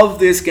love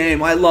this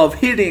game. I love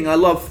hitting. I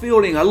love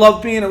fielding. I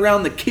love being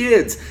around the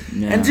kids.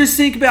 Yeah. And just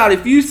think about it.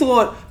 If you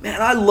thought,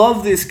 man, I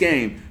love this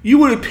game, you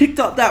would have picked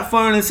up that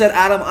phone and said,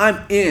 Adam,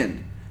 I'm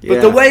in. Yeah.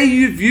 But the way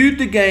you viewed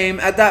the game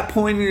at that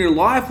point in your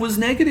life was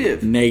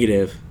negative.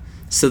 Negative.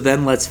 So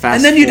then let's fast forward.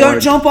 And then you don't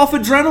jump off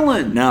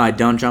adrenaline. No, I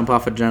don't jump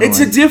off adrenaline.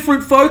 It's a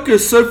different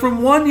focus. So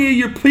from one year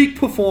you're peak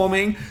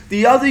performing,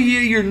 the other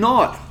year you're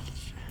not.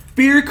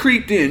 Fear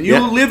creeped in.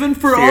 You were living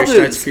for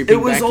others.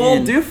 It was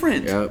all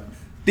different. Yep.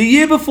 The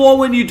year before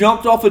when you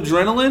jumped off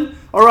adrenaline,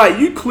 all right,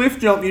 you cliff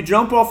jump, you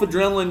jump off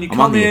adrenaline, you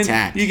come in,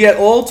 you get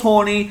all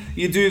tawny,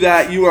 you do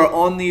that, you are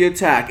on the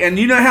attack. And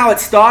you know how it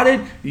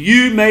started?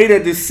 You made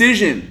a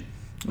decision.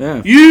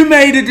 Yeah. You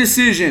made a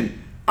decision.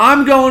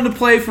 I'm going to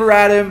play for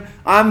Adam.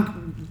 I'm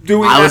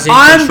doing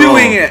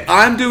that.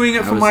 I'm doing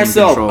it for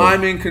myself.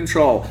 I'm in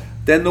control.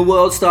 Then the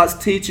world starts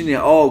teaching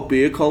you,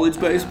 be a college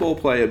baseball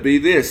player, be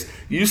this.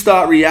 You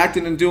start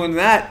reacting and doing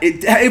that.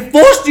 It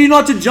forced you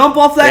not to jump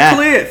off that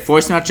cliff.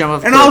 Forced not to jump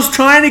off the cliff. And I was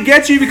trying to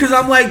get you because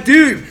I'm like,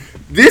 dude,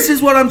 this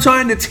is what I'm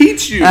trying to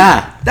teach you.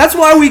 Ah. That's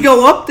why we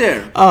go up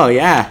there. Oh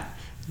yeah.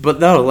 But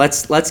no,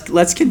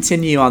 let's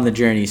continue on the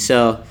journey.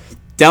 So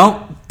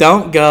don't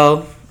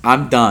go.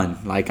 I'm done.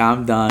 Like,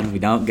 I'm done. We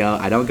don't go.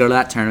 I don't go to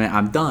that tournament.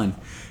 I'm done.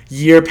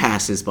 Year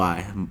passes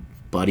by.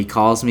 Buddy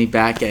calls me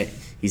back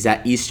he's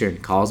at Eastern,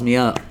 calls me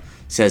up,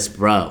 says,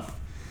 bro,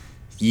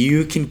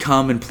 you can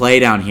come and play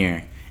down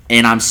here.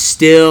 And I'm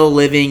still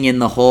living in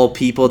the whole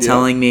people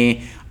telling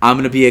me I'm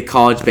going to be a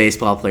college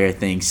baseball player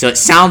thing. So it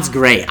sounds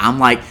great. I'm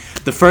like,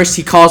 the first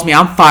he calls me,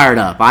 I'm fired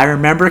up. I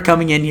remember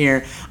coming in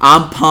here.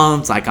 I'm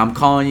pumped. Like, I'm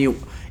calling you.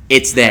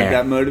 It's there.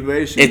 That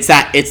motivation. It's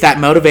that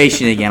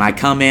motivation again. I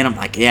come in. I'm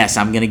like, yes,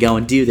 I'm going to go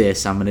and do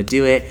this. I'm going to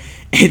do it.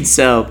 And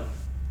so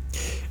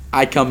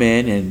I come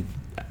in, and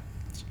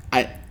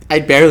I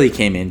barely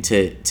came in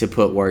to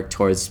put work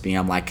towards me.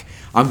 I'm like,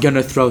 I'm going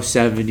to throw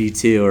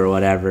 72 or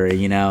whatever,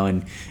 and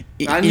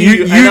I knew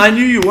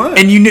you would.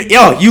 And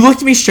you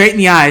looked me straight in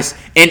the eyes,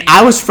 and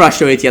I was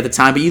frustrated with you at the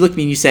time, but you looked at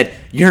me and you said,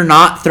 you're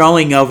not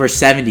throwing over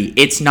 70.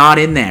 It's not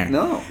in there.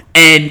 No.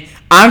 And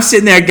I'm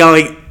sitting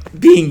there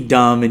being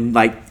dumb and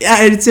like,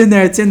 yeah, it's in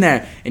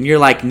there. And you're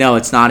like, no,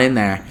 it's not in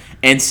there.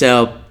 And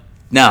so,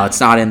 no, it's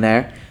not in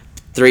there.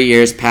 3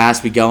 years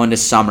pass. We go into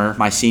summer,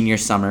 my senior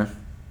summer.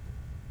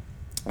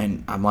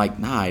 And I'm like,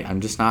 nah,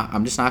 I'm just not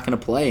going to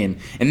play.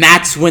 And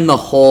that's when the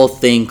whole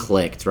thing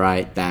clicked,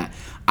 right? That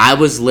I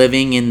was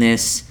living in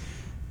this,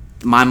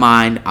 my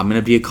mind, I'm going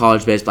to be a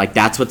college baseball. Like,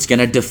 that's what's going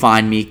to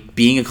define me.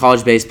 Being a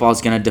college baseball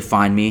is going to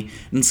define me.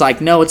 And it's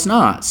like, no, it's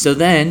not. So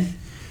then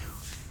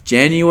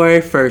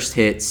January 1st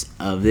hits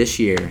of this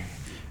year.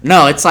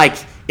 No, it's like,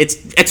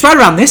 it's right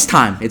around this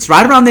time.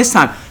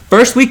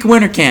 First week of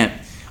winter camp.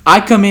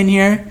 I come in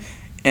here,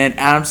 and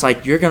Adam's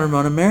like, you're going to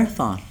run a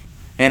marathon.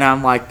 And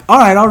I'm like, all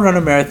right, I'll run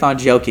a marathon,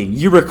 joking.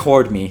 You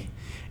record me.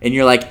 And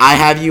you're like, I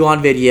have you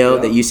on video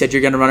that you said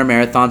you're going to run a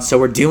marathon, so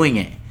we're doing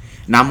it.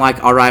 And I'm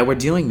like, all right, we're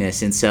doing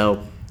this. And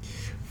so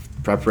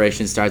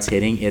preparation starts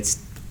hitting. It's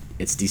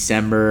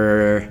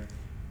December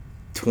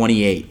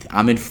 28th.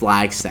 I'm in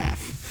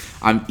Flagstaff.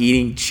 I'm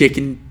eating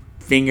chicken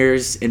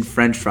fingers and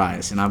french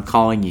fries, and I'm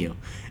calling you.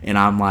 And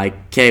I'm like,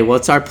 okay,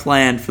 what's our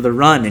plan for the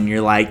run? And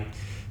you're like,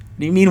 what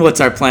do you mean what's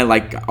our plan?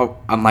 Like,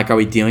 I'm like, are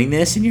we doing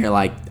this? And you're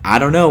like, I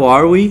don't know,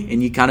 are we?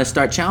 And you kind of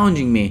start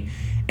challenging me.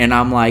 And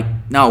I'm like,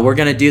 no, we're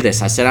going to do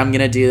this. I said I'm going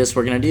to do this.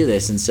 We're going to do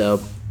this. And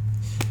so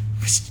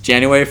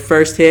January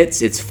 1st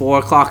hits. It's 4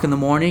 o'clock in the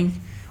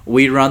morning.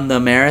 We run the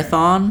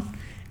marathon.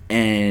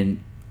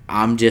 And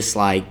I'm just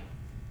like,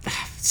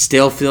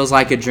 still feels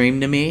like a dream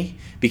to me.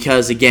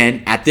 Because,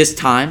 again, at this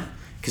time,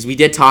 because we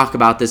did talk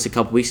about this a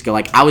couple weeks ago,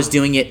 like, I was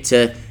doing it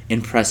to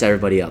impress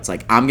everybody else.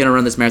 Like, I'm going to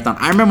run this marathon.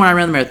 I remember when I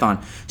ran the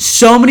marathon,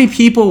 so many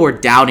people were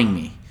doubting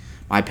me.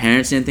 My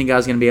parents didn't think I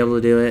was going to be able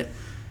to do it.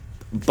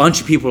 A bunch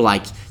of people were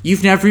like,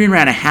 you've never even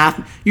ran a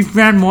half. You've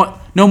ran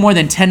no more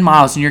than 10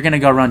 miles, and you're going to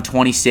go run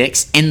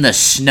 26 in the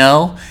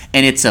snow,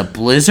 and it's a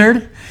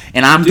blizzard.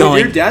 And I'm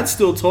going. Your dad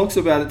still talks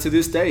about it to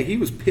this day. He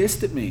was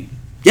pissed at me.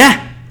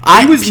 Yeah.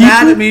 He was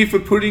mad at me for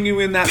putting you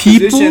in that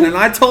position, and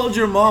I told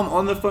your mom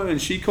on the phone.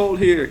 She called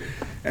here,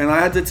 and I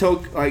had to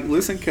tell, like,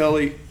 listen,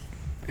 Kelly,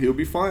 he'll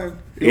be fine.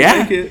 He'll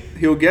make it.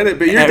 He'll get it.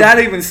 But your dad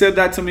even said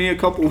that to me a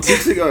couple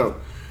weeks ago.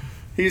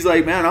 He's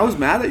like, man, I was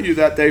mad at you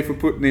that day for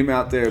putting him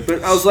out there.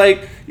 But I was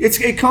like,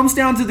 it comes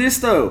down to this,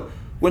 though.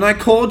 When I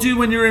called you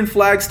when you were in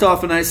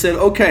Flagstaff and I said,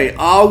 okay,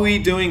 are we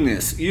doing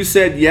this? You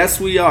said, yes,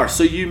 we are.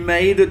 So you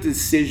made a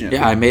decision.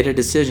 Yeah, I made a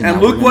decision. And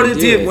look what it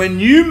did. When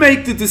you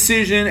make the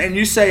decision and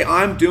you say,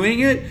 I'm doing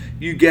it,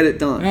 you get it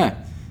done.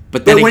 Yeah.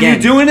 But when you're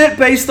doing it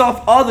based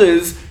off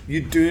others,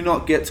 you do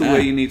not get to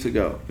where you need to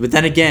go. But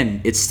then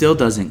again, it still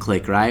doesn't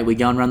click, right? We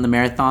go and run the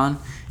marathon.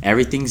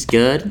 Everything's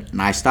good.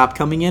 And I stopped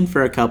coming in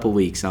for a couple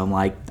weeks. I'm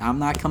like, I'm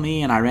not coming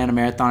in. I ran a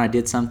marathon. I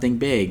did something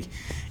big.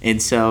 And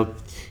so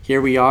here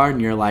we are, and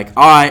you're like,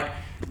 all right,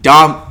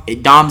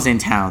 Dom's in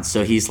town.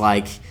 So he's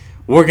like,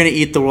 we're going to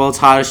eat the world's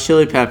hottest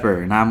chili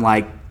pepper. And I'm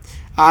like,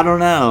 I don't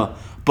know.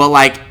 But,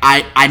 like,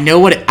 I knew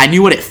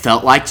what it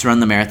felt like to run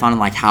the marathon and,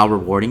 like, how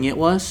rewarding it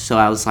was. So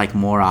I was, like,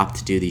 more apt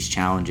to do these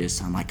challenges.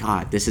 So I'm like,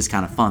 God, this is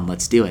kind of fun.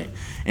 Let's do it.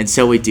 And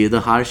so we do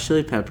the hottest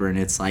chili pepper, and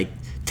it's, like,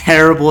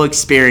 terrible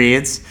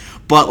experience.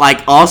 But,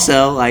 like,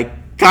 also,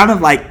 like, kind of,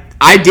 like,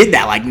 I did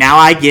that. Like, now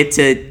I get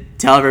to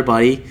tell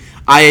everybody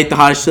I ate the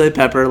hottest chili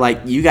pepper.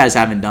 Like, you guys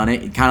haven't done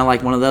it. Kind of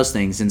like one of those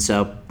things. And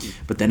so,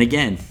 but then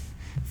again,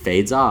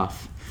 fades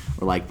off.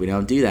 We're like, we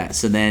don't do that.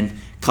 So then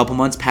a couple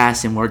months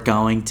pass and we're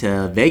going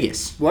to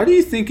Vegas. Why do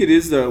you think it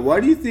is, though? Why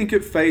do you think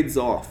it fades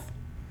off?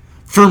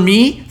 For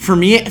me,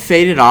 it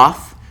faded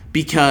off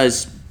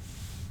because,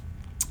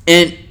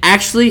 and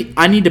actually,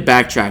 I need to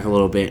backtrack a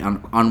little bit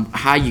on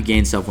how you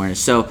gain self-awareness.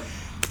 So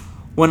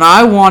when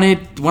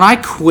I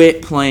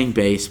quit playing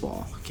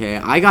baseball, okay,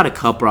 I got a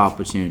couple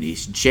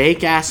opportunities.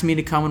 Jake asked me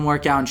to come and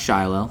work out in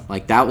Shiloh.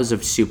 Like, that was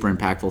a super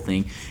impactful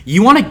thing.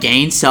 You want to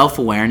gain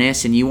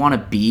self-awareness and you want to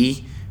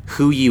be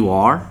who you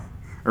are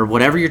or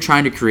whatever you're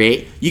trying to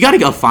create, you got to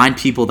go find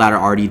people that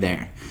are already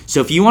there.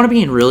 So if you want to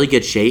be in really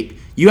good shape,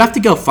 you have to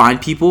go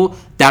find people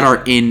that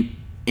are in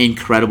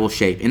incredible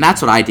shape. And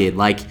that's what I did.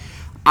 Like,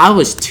 I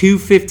was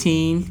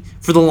 215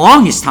 for the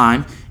longest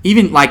time.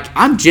 Even, like,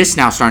 I'm just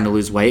now starting to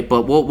lose weight,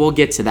 but we'll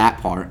get to that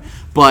part.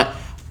 But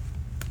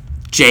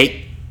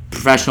Jake,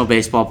 professional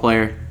baseball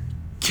player,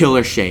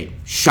 killer shape.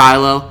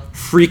 Shiloh,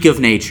 freak of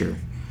nature,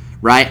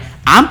 right?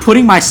 I'm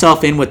putting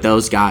myself in with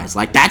those guys.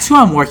 Like, that's who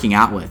I'm working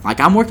out with. Like,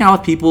 I'm working out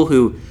with people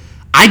who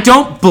I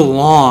don't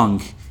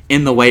belong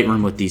in the weight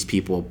room with these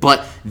people,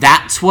 but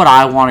that's what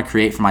I want to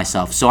create for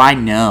myself. So I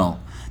know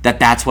that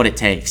that's what it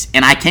takes.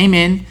 And I came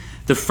in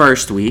the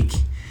first week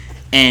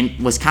and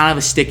was kind of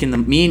a stick in the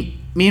me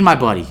and my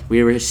buddy,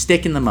 we were a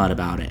stick in the mud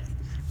about it,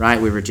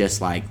 right? We were just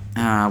like,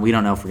 we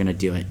don't know if we're going to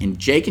do it. And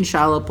Jake and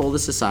Shiloh pulled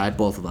us aside,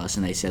 both of us,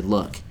 and they said,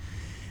 look,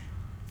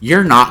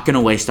 you're not going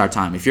to waste our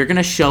time. If you're going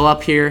to show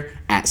up here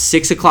at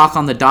 6 o'clock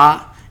on the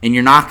dot and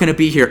you're not going to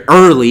be here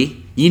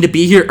early, you need to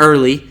be here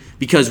early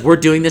because we're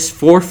doing this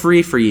for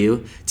free for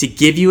you to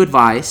give you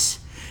advice.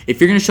 If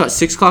you're going to show up at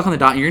 6 o'clock on the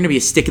dot and you're going to be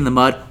a stick in the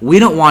mud, we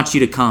don't want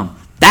you to come.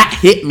 That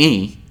hit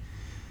me,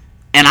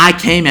 and I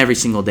came every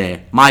single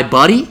day. My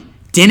buddy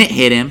didn't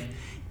hit him.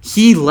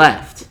 He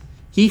left.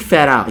 He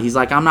fed out. He's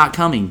like, I'm not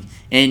coming.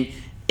 And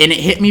it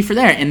hit me for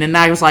there. And then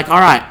I was like, all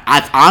right,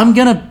 if I'm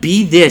going to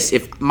be this,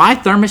 if my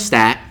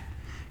thermostat,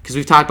 because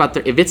we've talked about,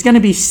 if it's going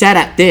to be set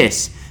at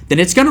this, then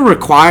it's going to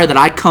require that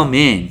I come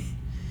in.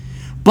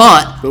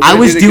 But I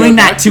was doing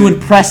that to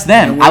impress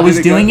them. I was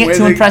doing it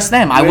to impress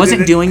them. I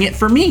wasn't doing it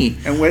for me.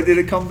 And where did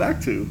it come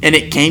back to? And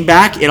it came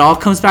back. It all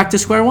comes back to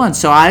square one.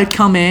 So I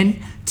come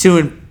in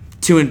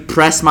to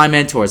impress my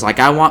mentors. Like,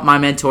 I want my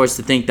mentors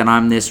to think that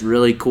I'm this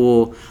really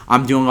cool,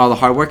 I'm doing all the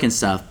hard work and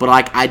stuff. But,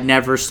 like, I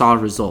never saw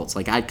results.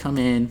 Like, I'd come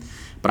in,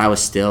 but I was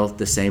still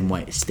the same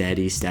way.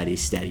 Steady, steady,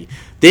 steady.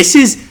 This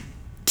is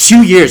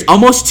 2 years,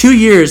 almost 2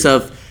 years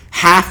of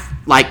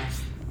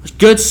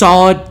good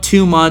solid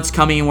 2 months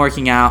coming and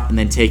working out and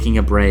then taking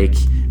a break.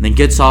 And then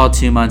good solid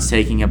 2 months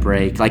taking a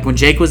break. Like, when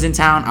Jake was in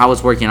town, I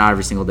was working out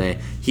every single day.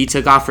 He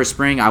took off for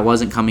spring. I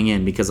wasn't coming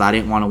in because I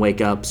didn't want to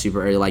wake up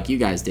super early like you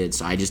guys did.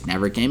 So I just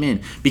never came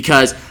in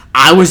because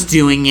I was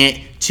doing it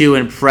to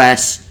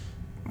impress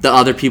the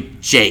other people,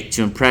 Jake,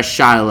 to impress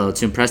Shiloh,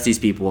 to impress these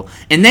people.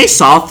 And they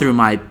saw through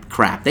my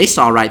crap. They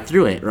saw right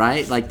through it,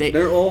 right? Like,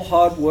 they're all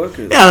hard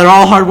workers. Yeah, they're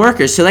all hard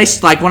workers. So they,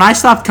 like, when I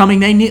stopped coming,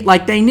 they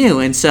knew.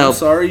 And so, I'm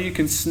sorry, you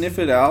can sniff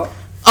it out.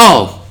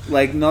 Oh,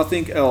 like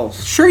nothing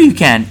else. Sure you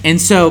can. And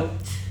so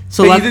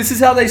this is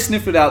how they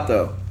sniff it out,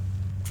 though,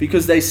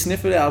 because they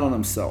sniff it out on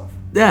themselves.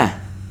 Yeah.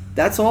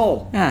 That's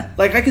all. Yeah.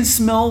 Like, I can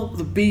smell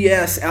the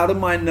BS out of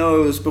my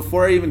nose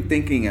before I even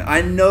thinking it.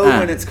 I know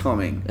when it's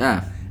coming.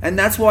 Yeah. And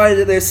that's why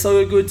they're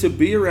so good to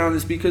be around,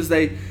 is because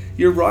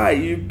you're right,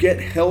 you get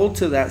held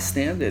to that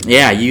standard.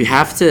 Yeah, you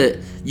have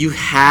to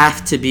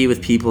be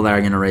with people that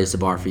are going to raise the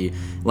bar for you.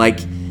 Like,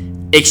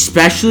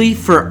 especially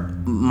for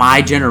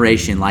my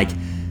generation, like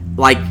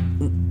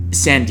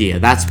Sandia.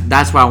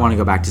 That's why I want to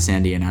go back to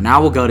Sandia now.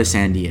 Now we'll go to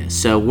Sandia.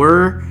 So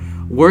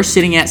we're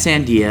sitting at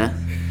Sandia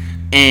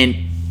and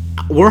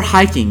we're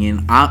hiking,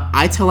 and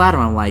I tell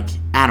Adam, I'm like,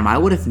 Adam, I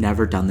would have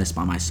never done this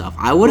by myself.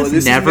 I would have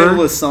this never. Is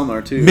middle of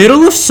summer too.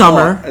 Middle of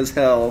summer. Hot as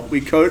hell.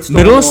 We coached.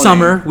 Middle of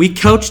summer. We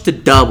coached a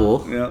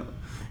double. Yeah.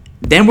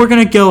 Then we're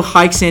gonna go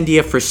hike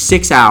Sandia for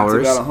 6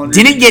 hours.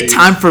 Didn't get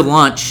time for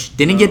lunch.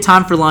 Didn't get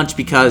time for lunch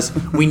because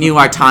we knew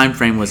our time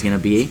frame was gonna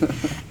be.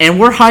 And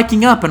we're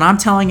hiking up, and I'm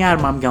telling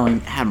Adam,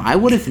 Adam, I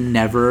would have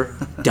never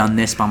done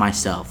this by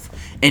myself.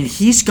 And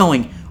he's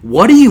going,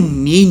 what do you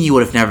mean you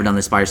would have never done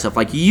this by yourself?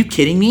 Like, are you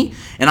kidding me?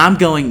 And I'm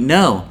going,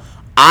 no.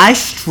 I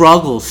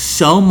struggle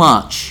so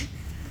much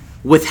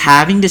with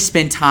having to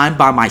spend time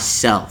by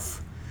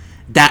myself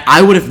that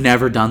I would have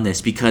never done this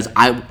because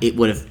it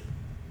would have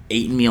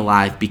eaten me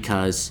alive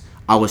because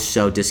I was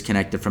so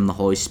disconnected from the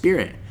Holy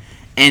Spirit.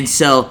 And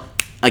so,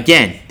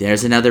 again,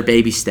 there's another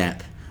baby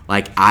step.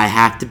 Like, I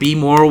have to be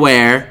more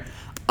aware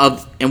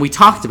of, and we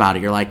talked about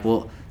it. You're like,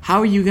 well, how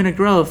are you going to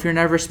grow if you're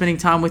never spending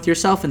time with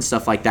yourself and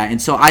stuff like that?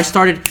 And so I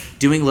started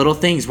doing little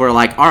things where,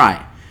 like, all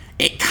right,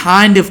 it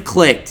kind of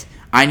clicked.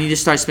 I need to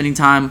start spending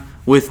time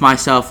with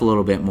myself a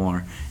little bit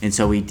more. And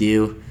so we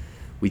do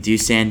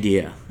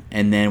Sandia.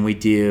 And then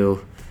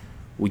no,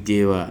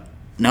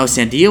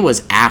 Sandia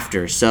was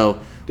after. So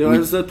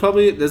there's a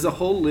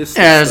whole list.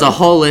 There's a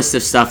whole list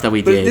of stuff that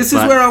we did. This is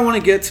where I want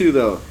to get to,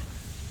 though.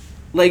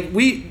 Like,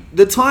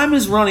 the time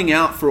is running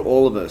out for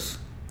all of us.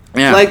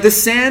 Yeah. Like, the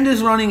sand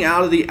is running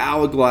out of the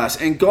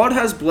hourglass, and God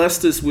has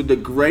blessed us with the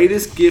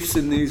greatest gifts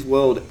in this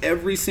world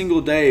every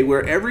single day,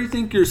 where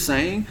everything you're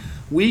saying,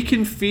 we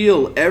can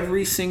feel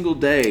every single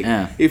day.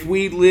 Yeah. If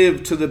we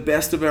live to the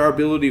best of our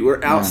ability,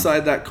 we're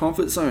outside that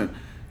comfort zone.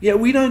 Yeah,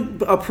 we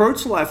don't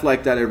approach life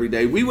like that every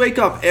day. We wake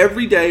up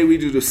every day, we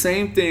do the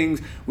same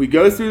things, we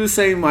go through the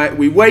same way,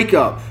 we wake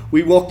up,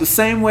 we walk the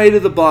same way to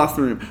the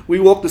bathroom, we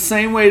walk the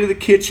same way to the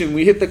kitchen,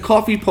 we hit the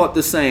coffee pot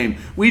the same.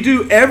 We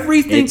do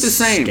everything the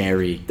same. It's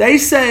scary. They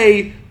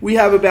say we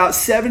have about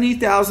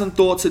 70,000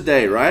 thoughts a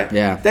day, right?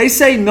 Yeah. They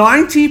say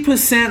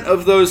 90%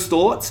 of those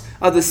thoughts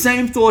are the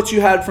same thoughts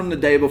you had from the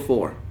day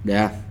before.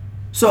 Yeah.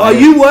 So are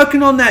you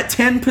working on that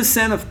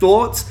 10% of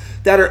thoughts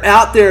that are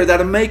out there that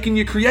are making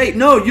you create?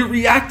 No, you're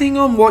reacting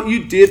on what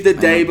you did the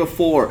day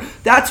before.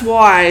 That's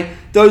why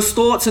those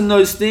thoughts and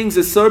those things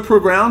are so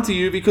profound to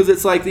you, because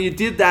it's like you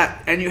did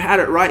that and you had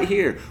it right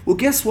here. Well,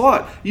 guess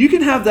what? You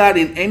can have that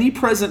in any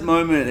present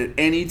moment at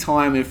any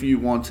time if you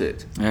want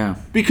it. Yeah.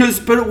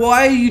 But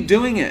why are you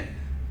doing it?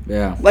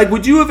 Yeah. Like,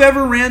 would you have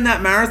ever ran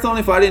that marathon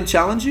if I didn't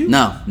challenge you?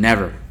 No,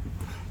 never.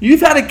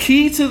 You've had a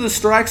key to the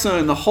strike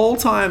zone the whole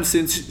time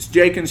since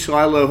Jake and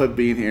Shiloh have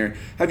been here.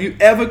 Have you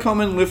ever come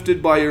and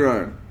lifted by your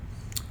own?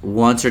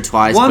 Once or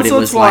twice, but it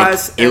was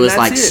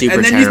like super terrible.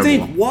 And then you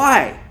think,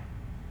 why?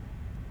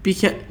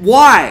 Because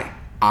why?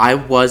 I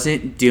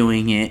wasn't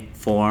doing it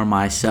for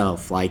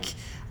myself. Like,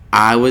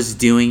 I was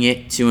doing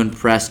it to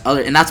impress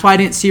others. And that's why I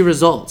didn't see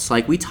results.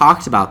 Like, we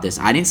talked about this.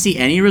 I didn't see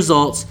any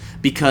results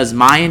because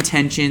my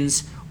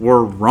intentions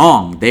were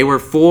wrong. They were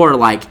for,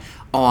 like,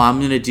 oh, I'm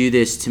going to do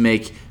this to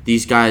make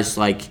these guys,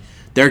 like,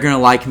 they're going to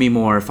like me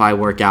more if I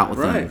work out with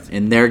them.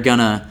 And they're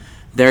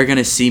going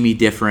to see me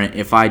different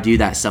if I do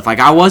that stuff. Like,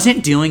 I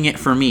wasn't doing it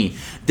for me.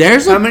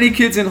 How many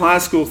kids in high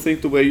school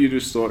think the way you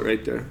just thought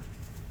right there?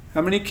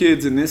 How many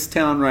kids in this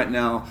town right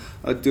now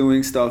are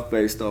doing stuff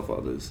based off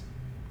others?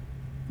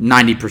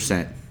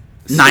 90%.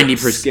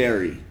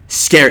 90%. Scary.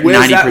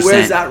 90%.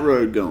 Where's that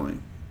road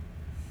going?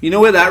 You know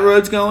where that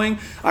road's going?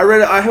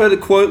 I heard a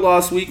quote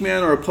last week,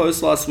 man, or a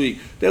post last week.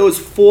 There was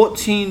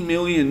 14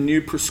 million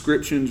new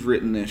prescriptions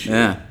written this year.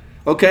 Yeah.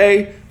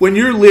 Okay? When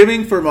you're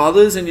living for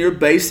others and you're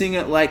basing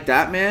it like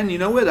that, man, you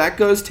know where that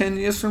goes 10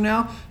 years from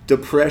now?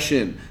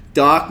 Depression,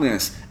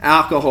 darkness,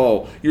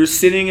 alcohol. You're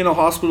sitting in a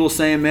hospital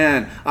saying,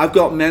 man, I've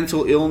got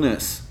mental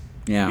illness.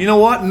 Yeah. You know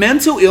what?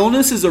 Mental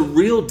illness is a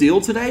real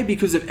deal today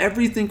because of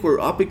everything we're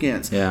up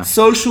against. Yeah.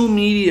 Social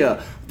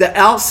media, the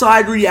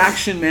outside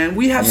reaction, man.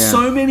 We have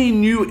so many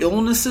new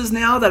illnesses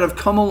now that have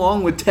come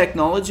along with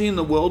technology in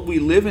the world we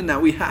live in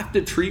that we have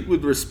to treat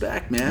with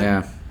respect, man.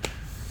 Yeah.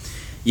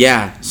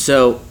 Yeah.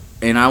 So,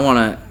 and I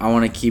want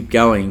to keep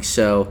going.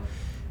 So,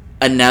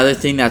 another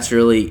thing that's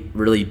really,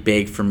 really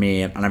big for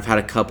me, and I've had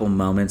a couple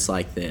moments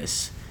like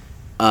this,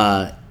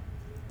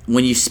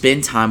 when you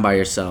spend time by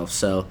yourself.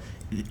 So,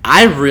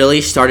 I really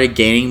started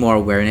gaining more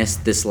awareness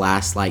this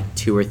last, like,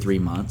 2 or 3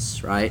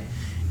 months, right?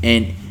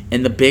 And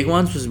the big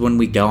ones was when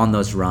we go on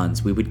those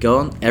runs. We would go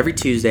on every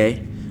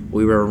Tuesday.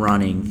 We were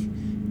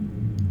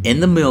running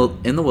in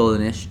the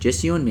wilderness,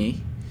 just you and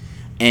me.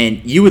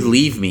 And you would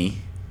leave me.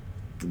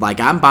 Like,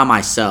 I'm by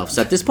myself.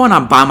 So at this point,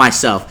 I'm by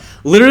myself.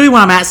 Literally,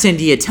 when I'm at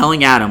Sandia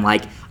telling Adam,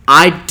 like,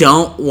 I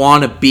don't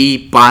want to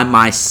be by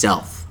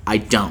myself. I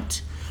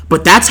don't.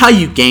 But that's how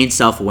you gain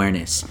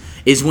self-awareness.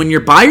 Is when you're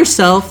by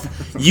yourself,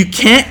 you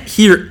can't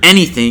hear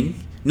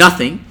anything,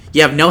 nothing.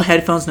 You have no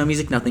headphones, no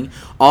music, nothing.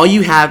 All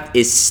you have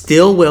is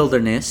still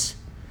wilderness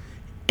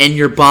and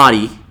your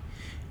body,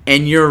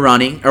 and you're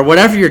running, or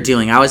whatever you're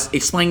doing. I was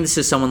explaining this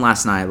to someone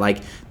last night.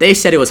 Like, they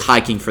said it was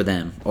hiking for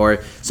them,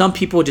 or some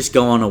people just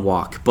go on a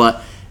walk.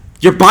 But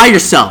you're by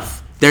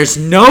yourself. There's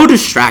no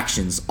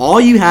distractions.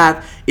 All you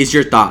have is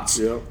your thoughts.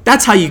 Yep.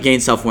 That's how you gain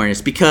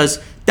self-awareness,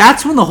 because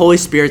that's when the Holy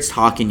Spirit's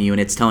talking to you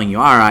and it's telling you,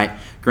 all right,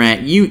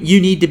 Grant, you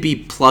need to be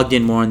plugged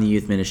in more in the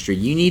youth ministry.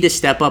 You need to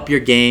step up your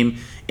game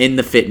in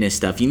the fitness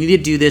stuff. You need to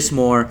do this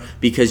more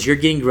because you're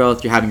getting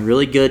growth. You're having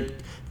really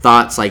good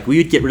thoughts. Like, we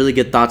would get really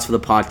good thoughts for the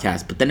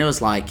podcast. But then it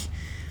was like,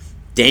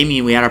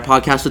 Damien, we had our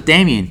podcast with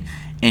Damien.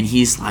 And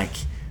he's like,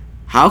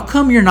 how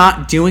come you're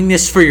not doing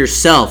this for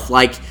yourself?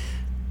 Like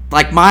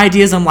my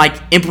ideas I'm like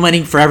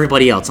implementing for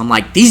everybody else. I'm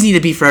like, these need to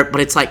be for,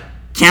 but it's like,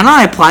 can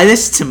I apply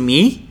this to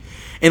me?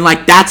 And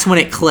like, that's when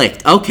it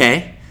clicked.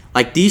 Okay,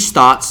 like these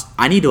thoughts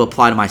I need to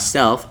apply to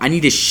myself. I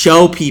need to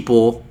show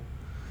people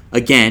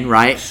again,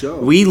 right?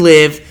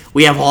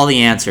 We have all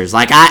the answers.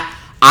 Like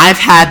I've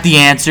had the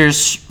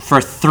answers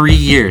for 3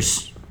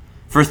 years.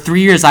 For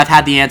 3 years I've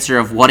had the answer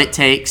of what it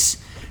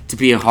takes to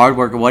be a hard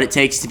worker, what it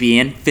takes to be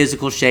in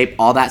physical shape,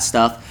 all that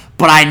stuff.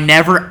 But I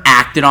never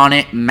acted on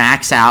it,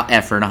 max out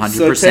effort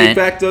 100%. So take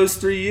back those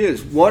 3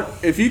 years. What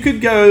if you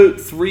could go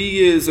 3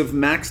 years of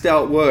maxed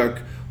out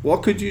work,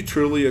 what could you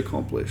truly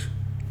accomplish?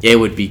 I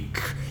would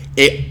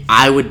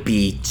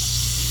be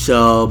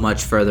so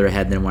much further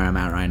ahead than where I'm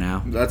at right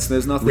now.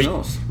 There's nothing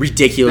else.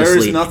 Ridiculously.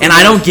 There is nothing and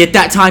else. I don't get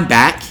that time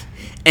back.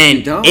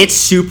 And it's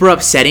super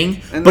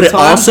upsetting. And but it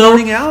also,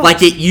 out.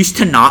 like, it used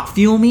to not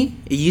fuel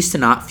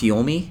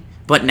me.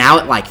 But now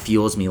it, like,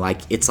 fuels me.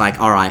 Like, it's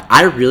like, all right,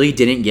 I really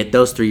didn't get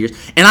those 3 years.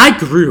 And I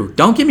grew.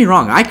 Don't get me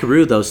wrong. I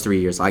grew those 3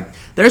 years. Like,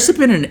 there's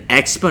been an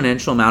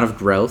exponential amount of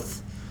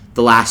growth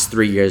the last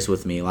 3 years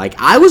with me. Like,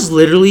 I was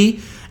literally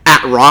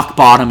at rock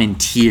bottom in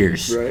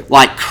tears. Right.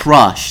 Like,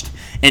 crushed.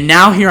 And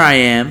now here I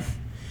am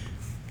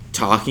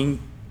talking.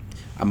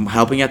 I'm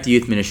helping at the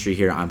youth ministry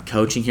here. I'm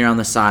coaching here on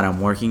the side.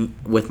 I'm working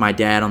with my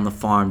dad on the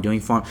farm, doing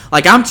farm.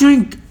 Like, I'm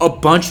doing a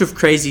bunch of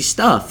crazy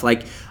stuff.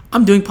 Like,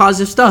 I'm doing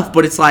positive stuff.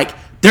 But it's like,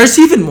 there's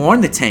even more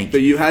in the tank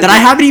that I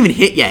haven't even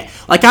hit yet.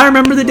 Like, I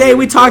remember the day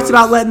we talked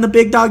about letting the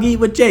big dog eat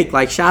with Jake.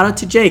 Like, shout out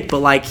to Jake. But,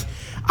 like,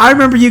 I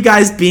remember you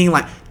guys being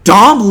like,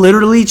 Dom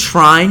literally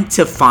trying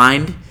to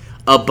find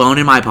a bone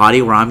in my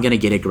body where I'm going to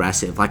get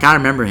aggressive. Like, I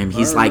remember him.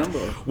 He's like,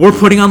 we're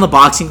putting on the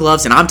boxing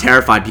gloves, and I'm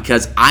terrified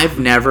because I've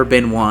never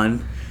been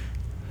one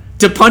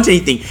to punch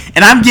anything.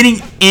 And I'm getting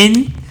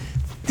in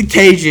the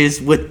cages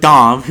with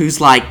Dom,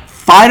 who's like,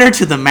 fighter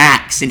to the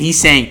max, and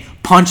he's saying,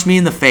 punch me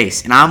in the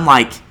face. And I'm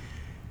like,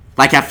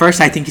 at first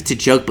I think it's a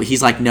joke, but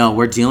he's like, no,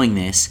 we're doing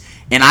this.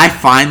 And I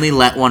finally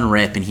let one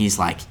rip, and he's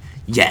like,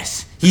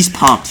 yes. He's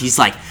pumped. He's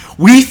like,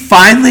 we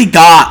finally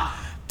got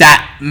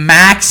that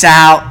max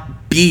out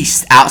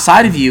beast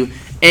outside of you.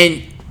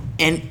 And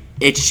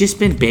it's just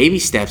been baby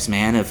steps,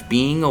 man, of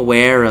being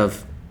aware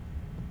of.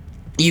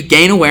 You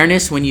gain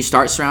awareness when you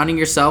start surrounding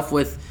yourself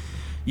with,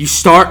 you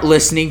start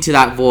listening to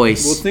that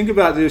voice. Well, think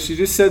about this. You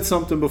just said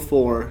something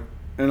before,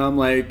 and I'm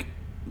like,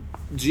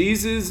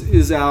 Jesus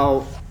is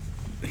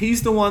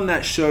he's the one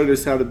that showed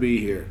us how to be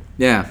here.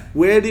 Yeah.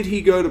 Where did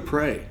he go to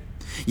pray?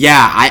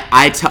 Yeah,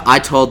 I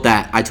told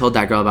that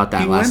girl about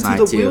that last night too. He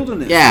went to the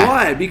wilderness. Yeah.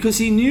 Why? Because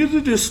he knew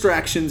the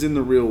distractions in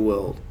the real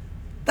world.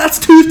 That's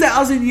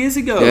 2,000 years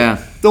ago.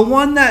 Yeah. The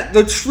one that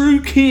the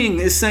true king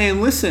is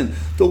saying, listen,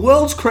 the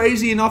world's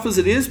crazy enough as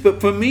it is,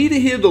 but for me to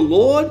hear the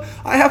Lord,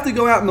 I have to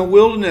go out in the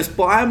wilderness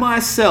by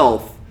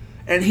myself,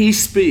 and he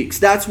speaks.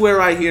 That's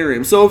where I hear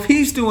him. So if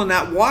he's doing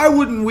that, why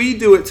wouldn't we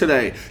do it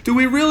today? Do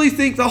we really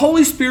think the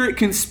Holy Spirit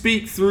can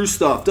speak through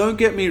stuff? Don't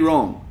get me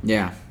wrong.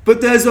 Yeah. But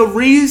there's a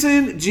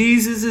reason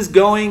Jesus is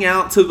going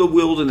out to the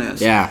wilderness.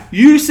 Yeah.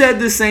 You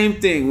said the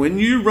same thing. When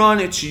you run,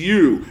 it's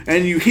you,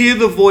 and you hear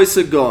the voice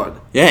of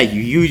God. Yeah,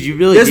 you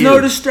really There's do. no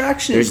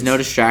distractions. There's no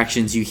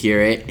distractions. You hear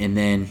it, and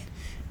then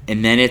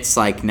it's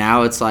like,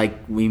 now it's like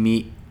we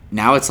meet.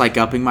 Now it's like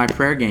upping my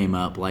prayer game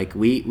up. Like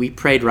we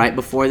prayed right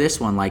before this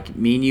one. Like,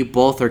 me and you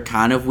both are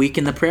kind of weak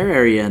in the prayer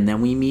area, and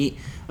then we meet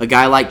a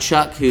guy like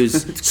Chuck who's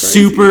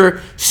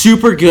super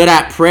good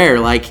at prayer.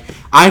 Like,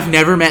 I've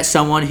never met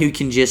someone who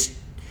can just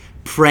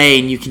pray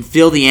and you can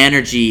feel the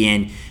energy,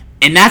 and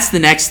that's the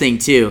next thing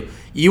too.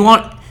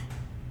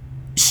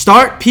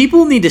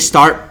 People need to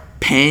start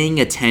paying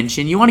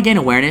attention. You want to gain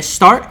awareness,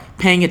 start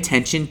paying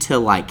attention to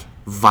like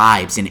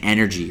vibes and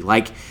energy.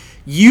 Like,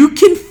 you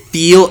can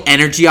feel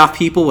energy off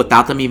people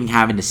without them even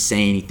having to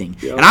say anything.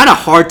 Yep. And I had a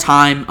hard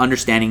time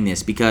understanding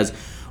this because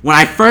when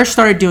I first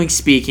started doing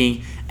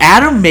speaking,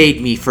 Adam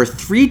made me for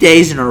 3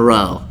 days in a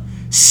row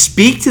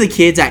speak to the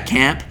kids at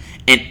camp,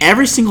 and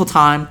every single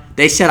time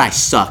they said I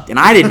sucked, and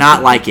I did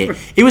not like it.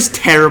 It was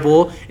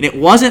terrible, and it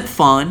wasn't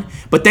fun,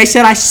 but they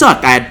said I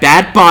sucked. I had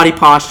bad body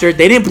posture.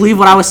 They didn't believe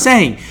what I was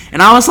saying,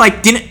 and I was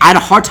like, I had a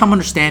hard time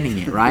understanding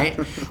it, right?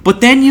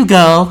 But then you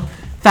go,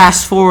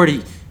 fast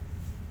forward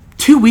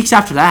 2 weeks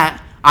after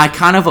that, I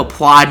kind of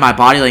applied my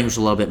body language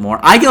a little bit more.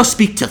 I go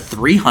speak to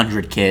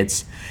 300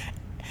 kids,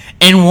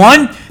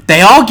 and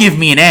they all give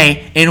me an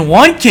A, and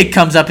one kid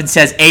comes up and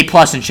says A+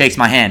 and shakes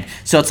my hand.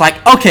 So it's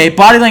like, okay,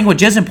 body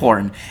language is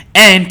important.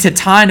 And to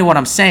tie into what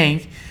I'm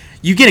saying,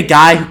 you get a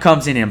guy who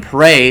comes in and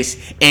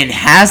prays and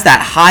has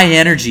that high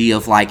energy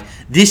of like,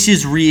 this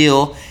is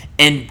real,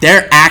 and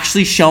they're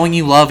actually showing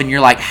you love, and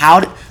you're like,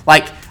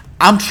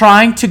 I'm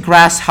trying to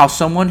grasp how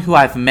someone who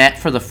I've met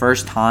for the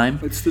first time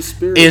It's the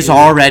spirit, is man.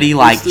 already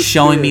like It's the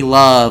showing spirit. me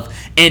love.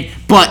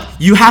 But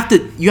you have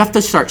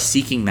to start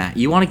seeking that.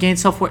 You want to gain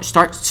self-worth,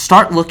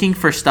 start looking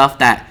for stuff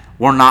that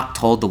we're not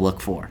told to look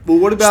for. Well,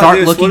 what about start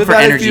this? looking What for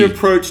about energy. if you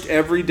approached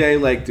every day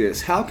like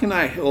this? How can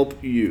I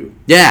help you?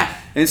 Yeah.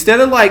 Instead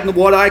of like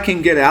what I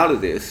can get out of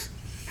this,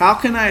 how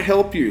can I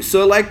help you?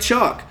 So like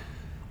Chuck,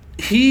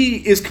 he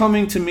is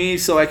coming to me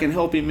so I can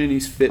help him in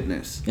his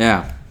fitness.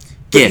 Yeah.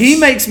 But Gifts.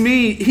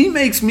 he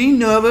makes me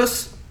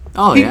nervous.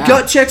 Oh, he yeah.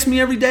 gut checks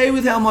me every day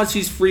with how much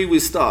he's free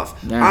with stuff.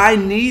 Yeah. I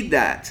need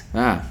that.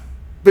 Yeah.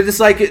 But it's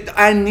like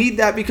I need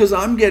that because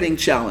I'm getting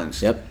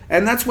challenged. Yep.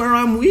 And that's where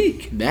I'm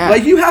weak. Yeah.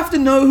 Like you have to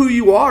know who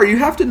you are. You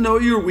have to know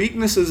your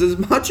weaknesses as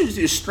much as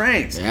your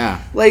strengths. Yeah.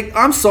 Like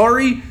I'm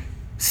sorry,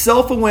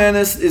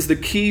 self-awareness is the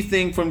key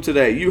thing from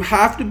today. You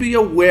have to be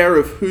aware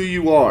of who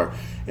you are.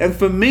 And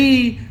for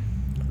me,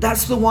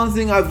 that's the one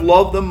thing I've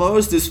loved the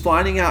most is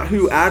finding out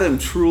who Adam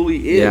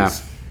truly is. Yeah.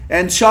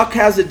 And Chuck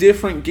has a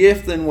different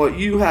gift than what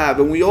you have,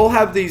 and we all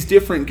have these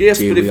different gifts.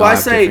 Dude, but we if all I have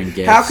say, different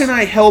gifts. how can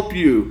I help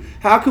you?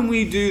 How can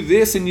we do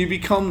this? And you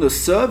become the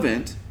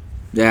servant,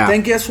 Yeah.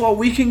 then guess what?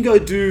 We can go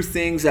do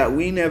things that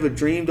we never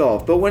dreamed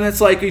of. But when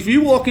it's like, if you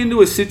walk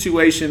into a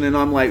situation and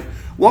I'm like,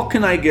 what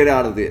can I get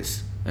out of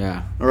this?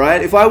 Yeah. All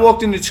right? If I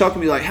walked into Chuck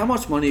and be like, how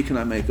much money can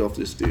I make off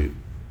this dude?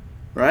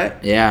 Right?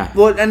 Yeah.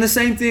 Well, and the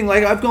same thing,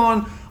 like I've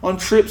gone on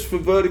trips for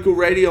Vertical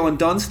Radio and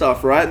done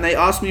stuff, right? And they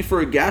asked me for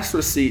a gas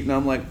receipt, and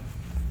I'm like,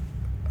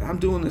 I'm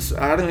doing this.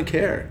 I don't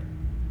care.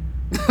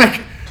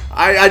 Like,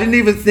 I didn't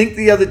even think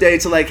the other day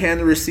to like hand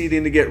the receipt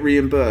in to get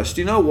reimbursed.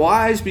 You know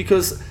why? It's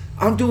because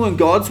I'm doing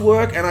God's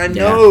work, and I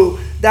know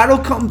that'll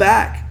come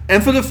back.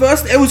 And for the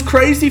first, it was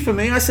crazy for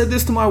me. I said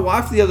this to my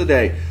wife the other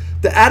day.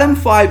 The Adam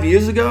 5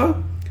 years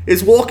ago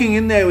is walking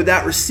in there with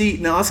that receipt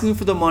and asking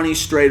for the money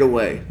straight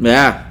away.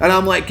 Yeah. And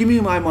I'm like, give me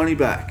my money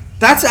back.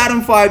 That's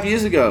Adam 5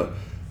 years ago.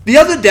 The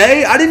other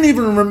day, I didn't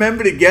even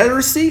remember to get a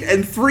receipt.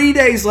 And 3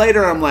 days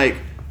later, I'm like,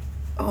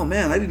 oh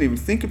man, I didn't even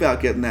think about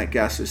getting that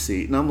gas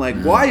receipt. And I'm like,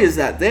 why is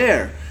that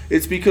there?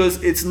 It's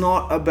because it's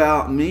not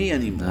about me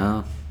anymore.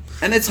 No.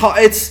 And it's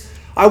hard.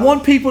 I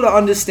want people to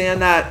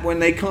understand that when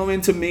they come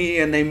into me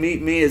and they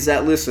meet me is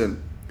that,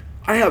 listen,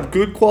 I have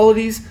good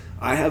qualities.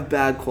 I have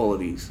bad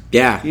qualities.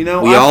 Yeah. You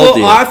know, we all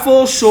do. I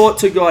fall short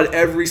to God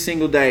every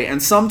single day.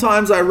 And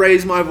sometimes I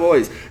raise my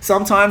voice.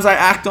 Sometimes I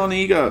act on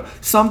ego.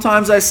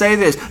 Sometimes I say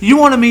this. You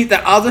want to meet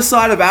the other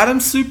side of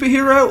Adam's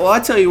superhero? Well, I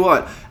tell you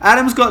what.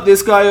 Adam's got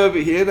this guy over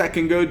here that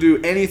can go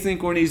do anything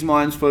when his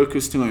mind's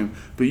focused to him.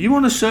 But you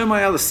want to show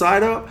my other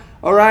side up?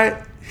 All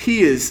right? He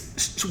is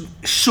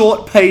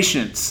short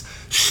patience.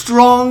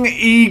 Strong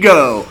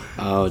ego.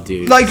 Oh,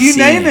 dude. Like you Seen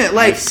name it.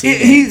 Like I've seen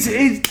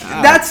he's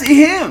that's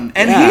him.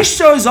 And Yeah. he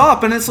shows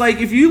up and it's like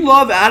if you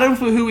love Adam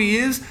for who he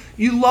is,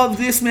 you love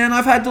this man.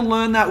 I've had to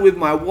learn that with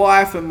my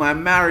wife and my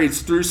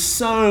marriage through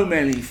so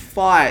many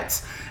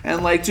fights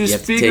and like You just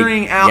have to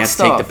figuring take, out you have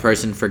stuff. to take the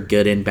person for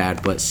good and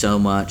bad, but so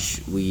much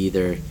we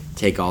either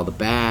take all the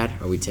bad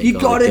or we take You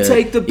all gotta the good.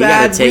 take the You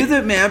gotta bad take- with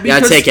it, man. You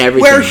gotta Because take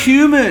everything. we're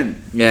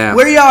human. Yeah.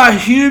 We are a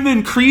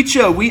human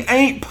creature. We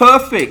ain't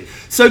perfect.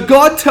 So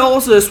God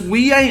tells us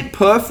we ain't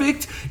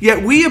perfect,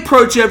 yet we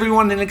approach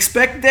everyone and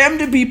expect them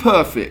to be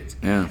perfect.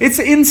 Yeah. It's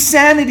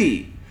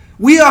insanity.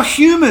 We are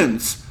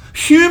humans.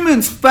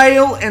 Humans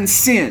fail and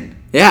sin.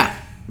 Yeah.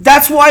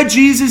 That's why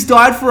Jesus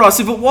died for us.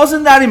 If it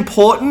wasn't that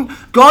important,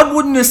 God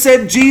wouldn't have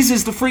sent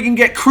Jesus to freaking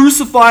get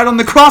crucified on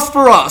the cross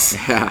for us.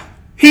 Yeah.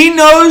 He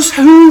knows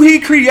who he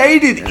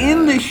created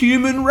in the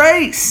human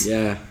race.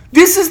 Yeah.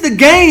 This is the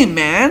game,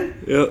 man.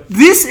 Yep.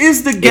 This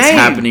is the game. It's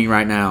happening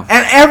right now.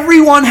 And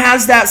everyone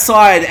has that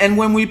side. And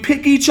when we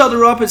pick each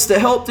other up, it's to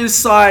help this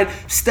side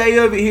stay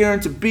over here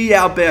and to be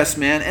our best,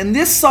 man. And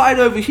this side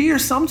over here,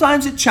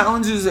 sometimes it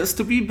challenges us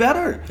to be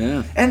better.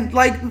 Yeah. And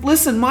like,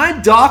 listen, my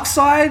dark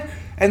side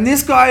and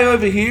this guy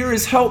over here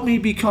has helped me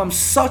become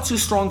such a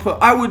strong person.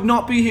 I would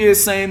not be here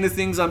saying the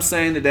things I'm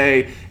saying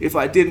today if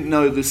I didn't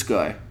know this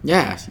guy.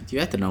 Yeah.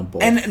 You have to know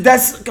both. And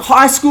that's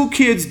high school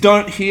kids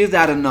don't hear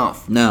that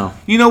enough. No.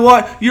 You know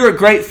what? You're a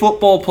great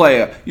football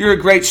player. You're a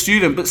great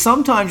student. But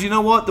sometimes, you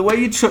know what? The way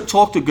you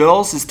talk to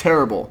girls is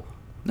terrible.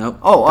 Nope.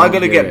 Oh, I Don't got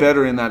to hear get it.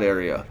 better in that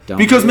area. Don't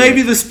Because hear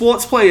maybe it. the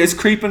sports player is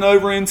creeping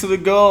over into the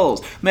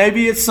girls.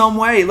 Maybe it's some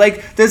way.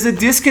 Like, there's a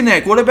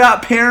disconnect. What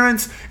about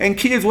parents and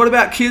kids? What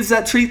about kids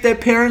that treat their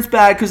parents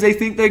bad because they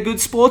think they're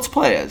good sports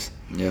players?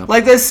 Yeah.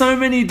 Like, there's so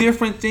many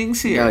different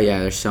things here. Oh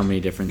yeah, there's so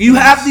many different You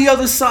things. have the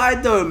other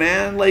side though,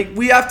 man. Like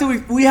we have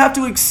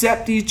to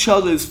accept each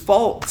other's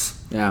faults.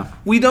 Yeah.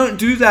 We don't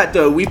do that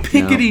though. We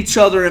pick No. at each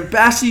other and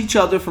bash each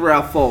other for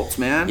our faults,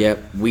 man.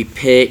 Yep. We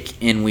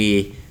pick and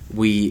we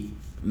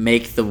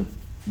make the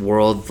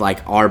world like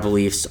our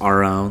beliefs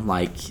our own.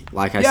 Like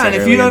I Yeah, said and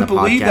if earlier you don't in the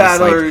believe podcast, that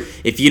like, or-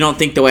 if you don't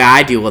think the way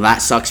I do, well,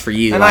 that sucks for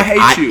you. And like,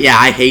 I hate you. Yeah,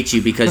 I hate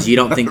you because you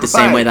don't think the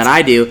same way Right. that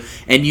I do,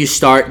 and you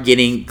start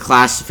getting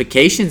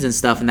classifications and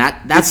stuff, and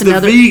that's It's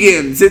another. the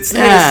vegans. It's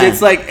Yeah. this.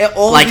 It's like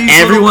all Like these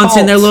everyone's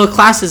in their cults. little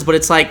classes, but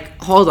it's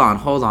like, hold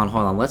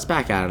on. Let's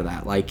back out of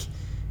that. Like,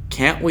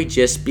 can't we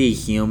just be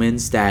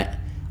humans that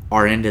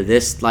are into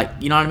this, like,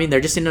 you know what I mean?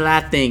 They're just into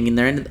that thing, and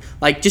they're into,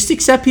 like, just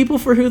accept people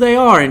for who they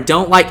are, and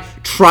don't,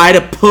 like, try to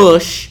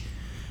push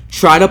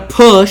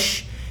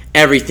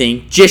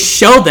everything. Just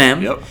show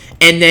them. Yep.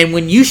 And then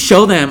when you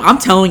show them, I'm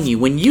telling you,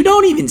 when you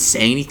don't even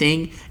say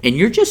anything and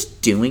you're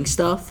just doing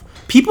stuff,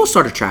 people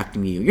start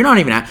attracting to you. You're not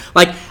even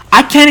like,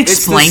 I can't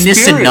explain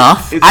this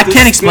enough. I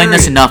can't explain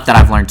this enough that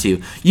I've learned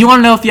too. You want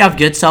to know if you have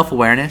good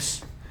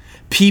self-awareness?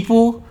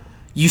 People,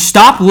 you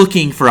stop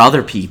looking for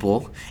other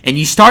people and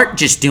you start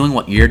just doing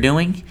what you're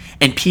doing,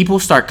 and people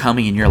start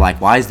coming and you're like,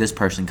 why is this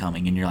person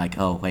coming? And you're like,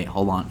 oh, wait,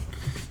 hold on.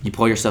 You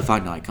pull yourself out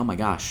and you're like, oh my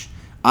gosh,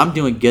 I'm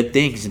doing good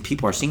things and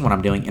people are seeing what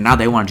I'm doing, and now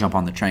they want to jump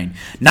on the train.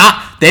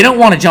 They don't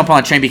want to jump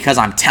on the train because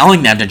I'm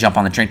telling them to jump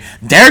on the train.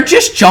 They're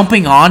just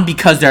jumping on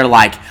because they're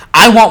like,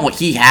 I want what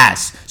he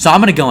has, so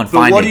I'm going to go and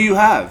find it. But what do you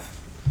have?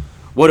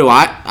 What do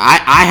I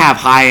have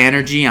high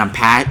energy. I'm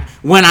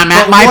when I'm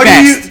at my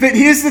best. But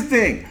here's the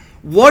thing.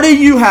 What do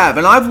you have?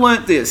 And I've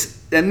learned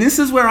this, and this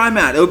is where I'm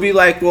at. It'll be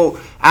like, well,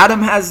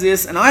 Adam has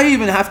this, and I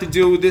even have to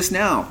deal with this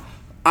now.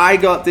 I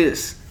got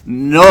this.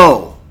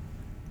 No.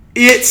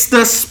 It's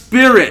the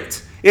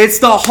Spirit. It's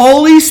the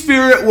Holy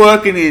Spirit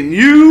working in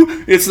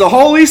you. It's the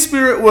Holy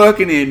Spirit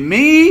working in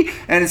me.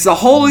 And it's the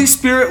Holy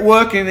Spirit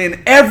working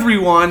in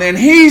everyone. And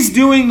He's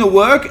doing the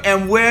work,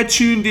 and we're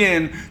tuned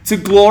in to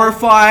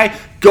glorify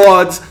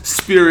God's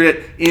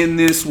Spirit in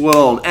this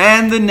world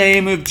and the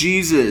name of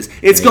Jesus.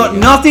 It's got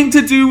nothing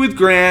to do with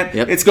Grant.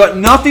 Yep. It's got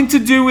nothing to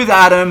do with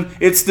Adam.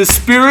 It's the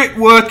Spirit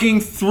working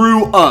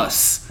through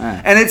us.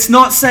 Right. And it's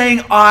not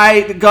saying,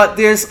 I got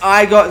this,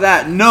 I got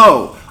that.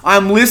 No.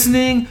 I'm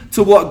listening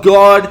to what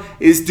God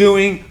is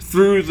doing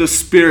through the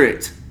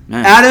Spirit.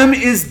 Man. Adam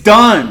is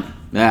done.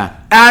 Yeah.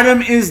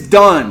 Adam is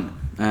done.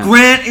 Yeah.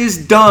 Grant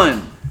is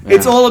done. Yeah.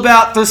 It's all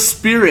about the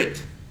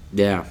Spirit.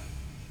 Yeah.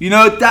 You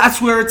know,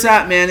 that's where it's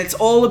at, man. It's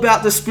all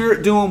about the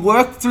Spirit doing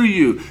work through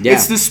you. Yeah.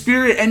 It's the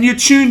Spirit, and you're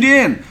tuned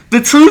in. The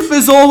truth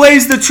is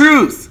always the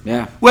truth.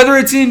 Yeah. Whether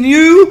it's in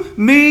you,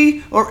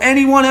 me, or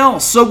anyone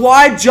else. So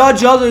why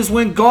judge others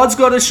when God's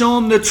got to show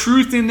them the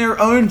truth in their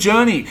own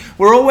journey?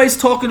 We're always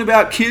talking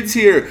about kids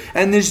here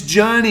and this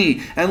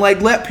journey and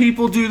like, let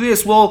people do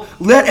this. Well,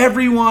 let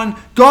everyone,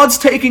 God's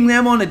taking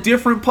them on a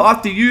different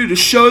path to you to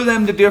show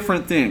them the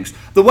different things.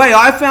 The way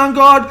I found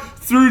God,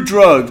 through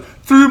drugs.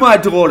 Through my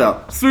daughter,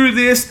 through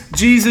this,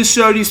 Jesus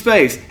showed His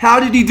face. How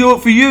did He do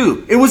it for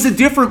you? It was a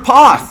different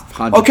path.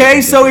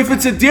 Okay, so if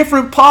it's a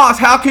different path,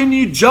 how can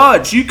you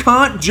judge? You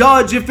can't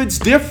judge if it's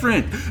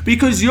different,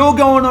 because you're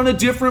going on a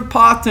different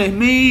path to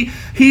me.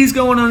 He's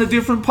going on a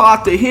different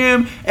path to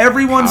him.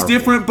 Everyone's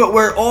different, but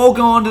we're all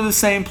going to the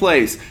same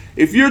place.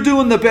 If you're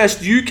doing the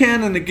best you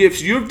can in the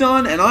gifts you've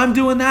done, and I'm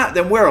doing that,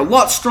 then we're a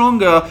lot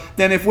stronger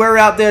than if we're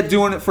out there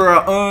doing it for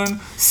our own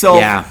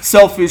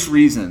selfish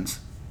reasons.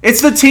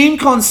 It's the team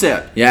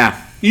concept.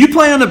 Yeah. You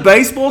play on a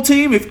baseball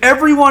team, if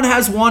everyone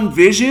has one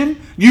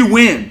vision, you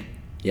win.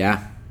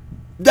 Yeah.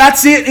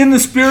 That's it in the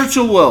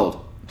spiritual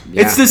world.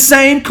 Yeah. It's the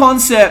same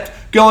concept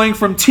going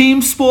from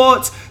team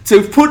sports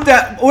to put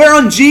that, we're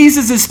on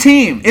Jesus'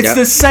 team. It's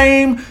the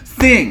same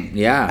thing.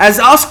 Yeah. As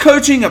us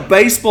coaching a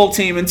baseball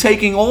team and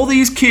taking all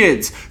these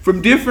kids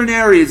from different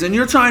areas, and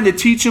you're trying to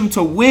teach them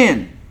to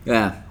win.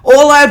 Yeah.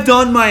 All I've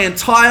done my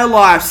entire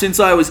life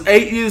since I was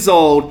 8 years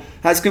old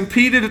has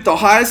competed at the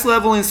highest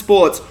level in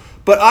sports,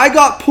 but I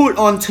got put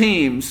on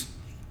teams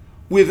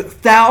with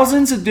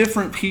thousands of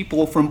different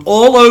people from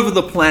all over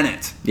the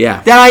planet.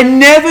 Yeah. That I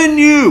never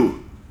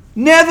knew.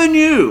 Never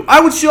knew.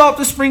 I would show up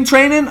to spring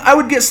training, I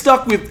would get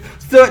stuck with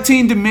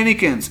 13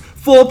 Dominicans,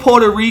 4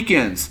 Puerto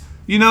Ricans,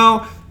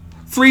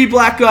 3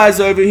 black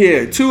guys over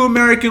here, 2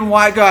 American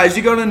white guys,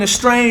 you got an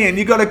Australian,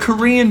 you got a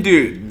Korean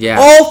dude. Yeah.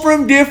 All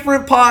from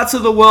different parts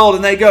of the world,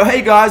 and they go,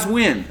 hey guys,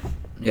 win.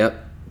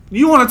 Yep.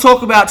 You want to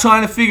talk about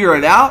trying to figure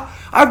it out?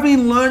 I've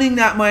been learning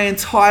that my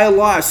entire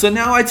life. So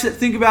now I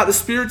think about the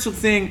spiritual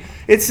thing.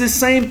 It's the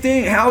same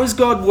thing. How is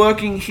God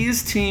working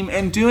His team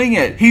and doing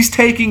it? He's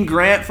taking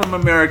Grant from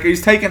America.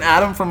 He's taking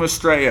Adam from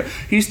Australia.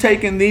 He's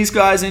taking these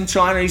guys in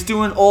China. He's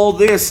doing all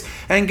this.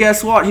 And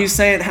guess what? He's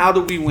saying, how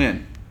do we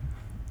win?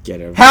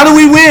 How do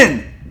we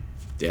win?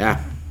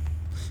 Yeah.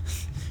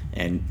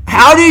 And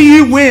how do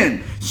you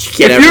win? If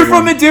you're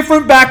from a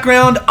different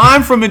background,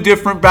 I'm from a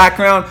different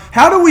background,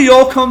 how do we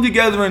all come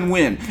together and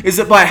win? Is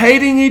it by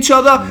hating each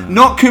other,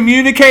 not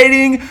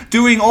communicating,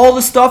 doing all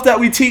the stuff that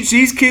we teach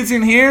these kids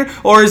in here?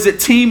 Or is it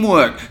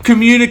teamwork,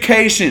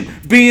 communication,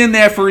 being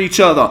there for each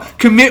other,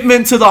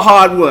 commitment to the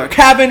hard work,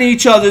 having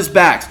each other's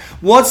backs?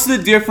 What's the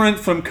difference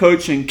from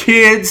coaching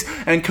kids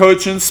and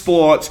coaching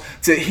sports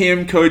to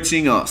him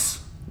coaching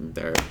us?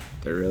 They're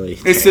really...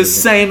 It's the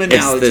same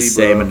analogy, It's the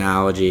same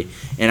analogy.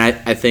 And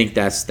I think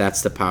that's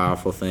the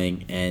powerful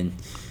thing. And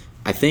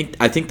I think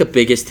the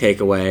biggest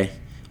takeaway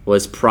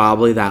was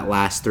probably that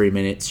last 3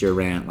 minutes, your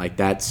rant. Like,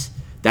 that's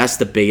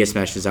the biggest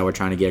message that we're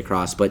trying to get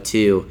across. But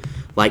two,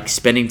 like,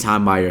 spending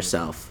time by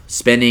yourself.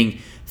 Spending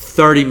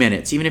 30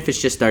 minutes, even if it's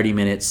just 30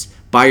 minutes,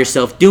 by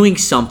yourself doing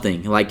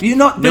something. Like,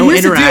 no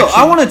interaction. The deal.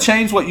 I want to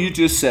change what you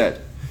just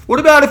said. What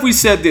about if we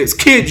said this?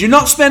 Kids, you're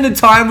not spending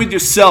time with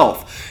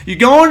yourself. You're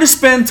going to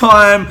spend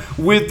time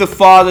with the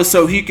Father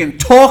so He can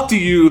talk to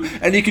you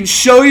and He can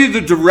show you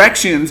the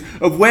directions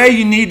of where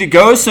you need to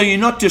go so you're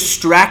not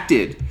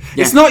distracted.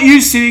 Yeah. It's not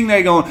you sitting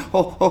there going,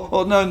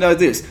 no,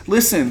 this.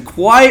 Listen,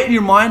 quiet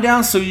your mind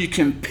down so you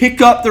can pick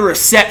up the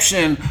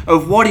reception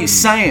of what He's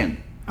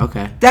saying.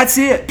 Okay. That's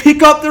it.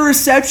 Pick up the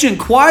reception.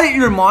 Quiet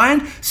your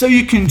mind so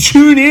you can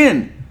tune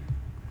in.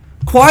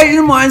 Quiet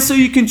your mind so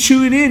you can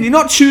tune in. You're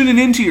not tuning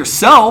into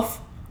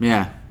yourself.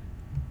 Yeah.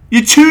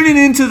 You're tuning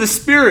into the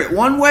Spirit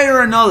one way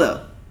or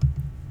another.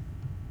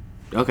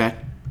 Okay.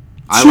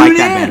 I like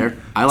that better.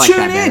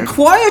 Tune in.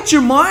 Quiet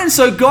your mind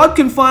so God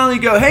can finally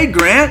go, hey,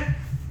 Grant,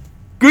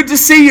 good to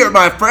see you,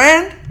 my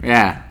friend.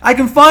 Yeah. I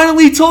can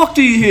finally talk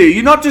to you here.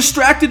 You're not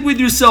distracted with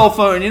your cell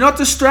phone. You're not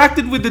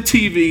distracted with the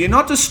TV. You're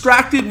not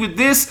distracted with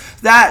this,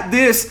 that,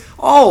 this.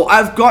 Oh,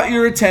 I've got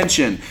your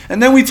attention.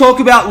 And then we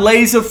talk about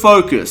laser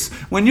focus.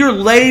 When you're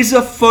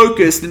laser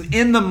focused and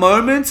in the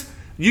moment,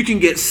 you can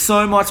get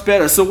so much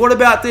better. So what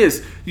about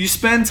this? You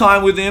spend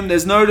time with Him,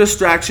 there's no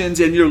distractions,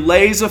 and you're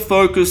laser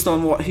focused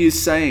on what He's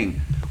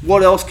saying.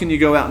 What else can you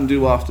go out and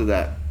do after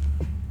that?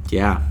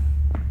 Yeah.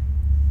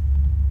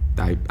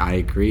 I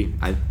agree.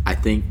 I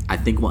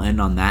think we'll end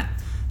on that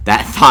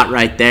thought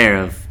right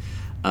there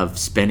of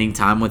spending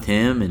time with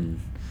Him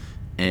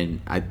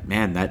and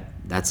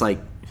that's like,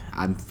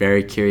 I'm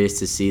very curious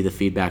to see the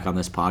feedback on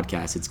this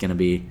podcast. It's gonna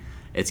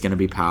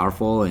be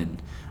powerful, and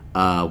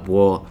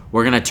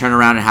we're gonna turn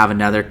around and have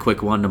another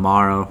quick one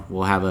tomorrow.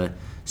 We'll have a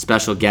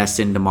special guest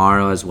in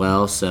tomorrow as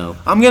well. So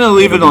I'm gonna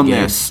leave it on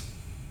this.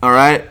 All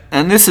right,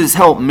 and this has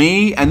helped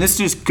me, and this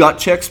just gut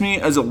checks me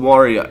as a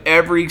warrior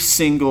every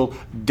single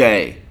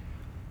day.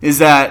 Is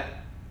that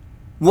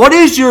what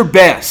is your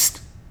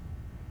best?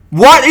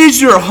 What is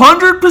your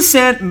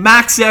 100%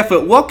 max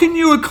effort? What can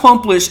you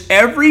accomplish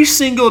every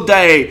single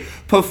day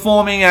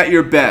performing at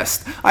your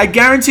best? I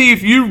guarantee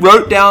if you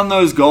wrote down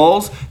those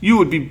goals, you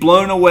would be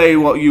blown away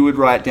what you would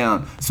write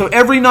down. So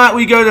every night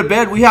we go to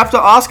bed, we have to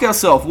ask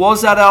ourselves,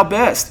 was that our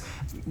best?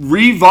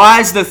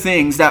 Revise the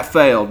things that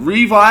failed.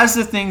 Revise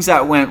the things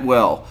that went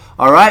well.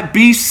 All right?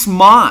 Be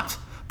smart.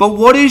 But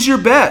what is your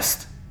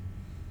best?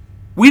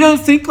 We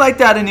don't think like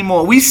that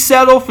anymore. We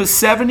settle for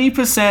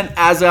 70%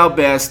 as our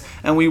best,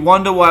 and we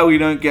wonder why we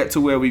don't get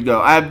to where we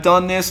go. I've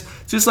done this,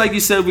 just like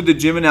you said with the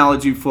gym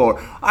analogy before.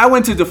 I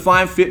went to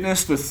Define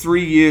Fitness for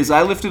 3 years.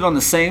 I lifted on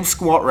the same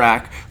squat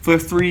rack for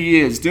 3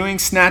 years, doing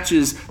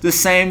snatches the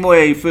same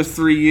way for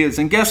 3 years.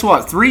 And guess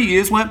what? 3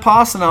 years went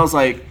past, and I was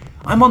like,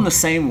 I'm on the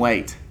same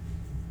weight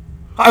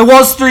I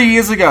was 3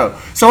 years ago.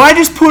 So I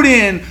just put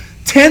in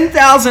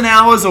 10,000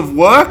 hours of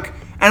work,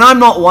 and I'm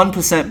not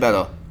 1%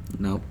 better.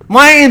 Nope.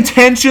 My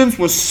intentions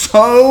were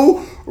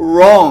so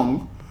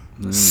wrong.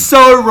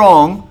 So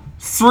wrong.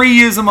 3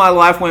 years of my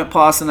life went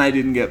past and I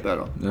didn't get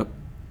better. Yep.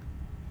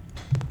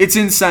 It's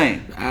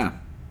insane. Yeah.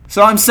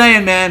 So I'm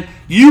saying, man,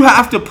 you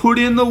have to put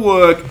in the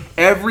work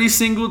every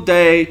single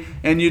day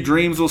and your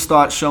dreams will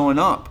start showing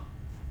up.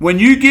 When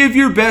you give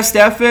your best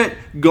effort,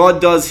 God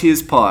does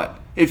His part.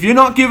 If you're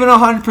not giving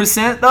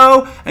 100%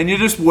 though, and you're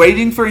just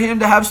waiting for Him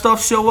to have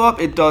stuff show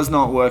up, it does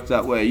not work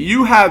that way.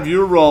 You have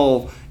your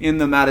role in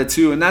the matter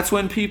too, and that's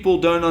when people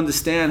don't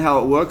understand how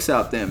it works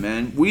out there,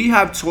 man. We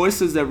have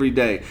choices every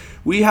day.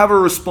 We have a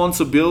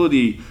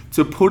responsibility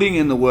to putting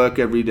in the work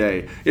every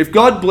day. If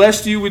God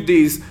blessed you with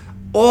these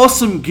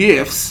awesome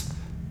gifts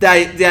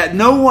that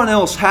no one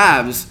else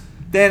has,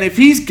 then if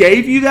He's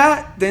gave you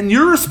that, then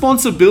your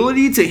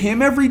responsibility to Him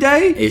every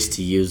day is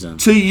to use them.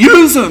 To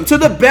use them to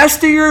the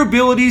best of your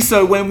ability,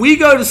 so when we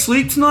go to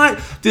sleep tonight,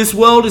 this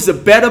world is a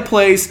better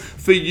place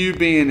for you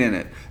being in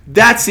it.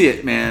 That's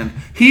it, man.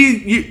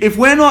 If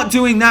we're not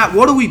doing that,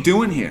 what are we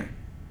doing here?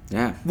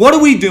 Yeah. What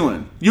are we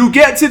doing? You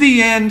get to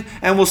the end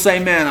and we'll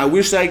say, man, I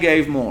wish I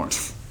gave more.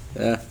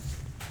 Yeah.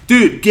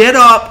 Dude, get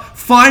up.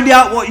 Find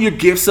out what your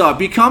gifts are.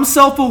 Become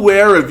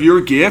self-aware of your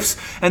gifts.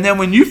 And then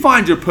when you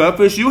find your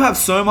purpose, you have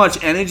so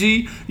much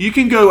energy, you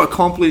can go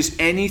accomplish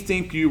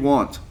anything you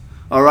want.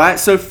 All right?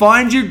 So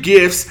find your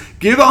gifts.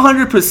 Give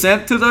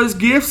 100% to those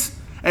gifts,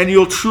 and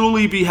you'll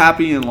truly be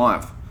happy in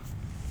life.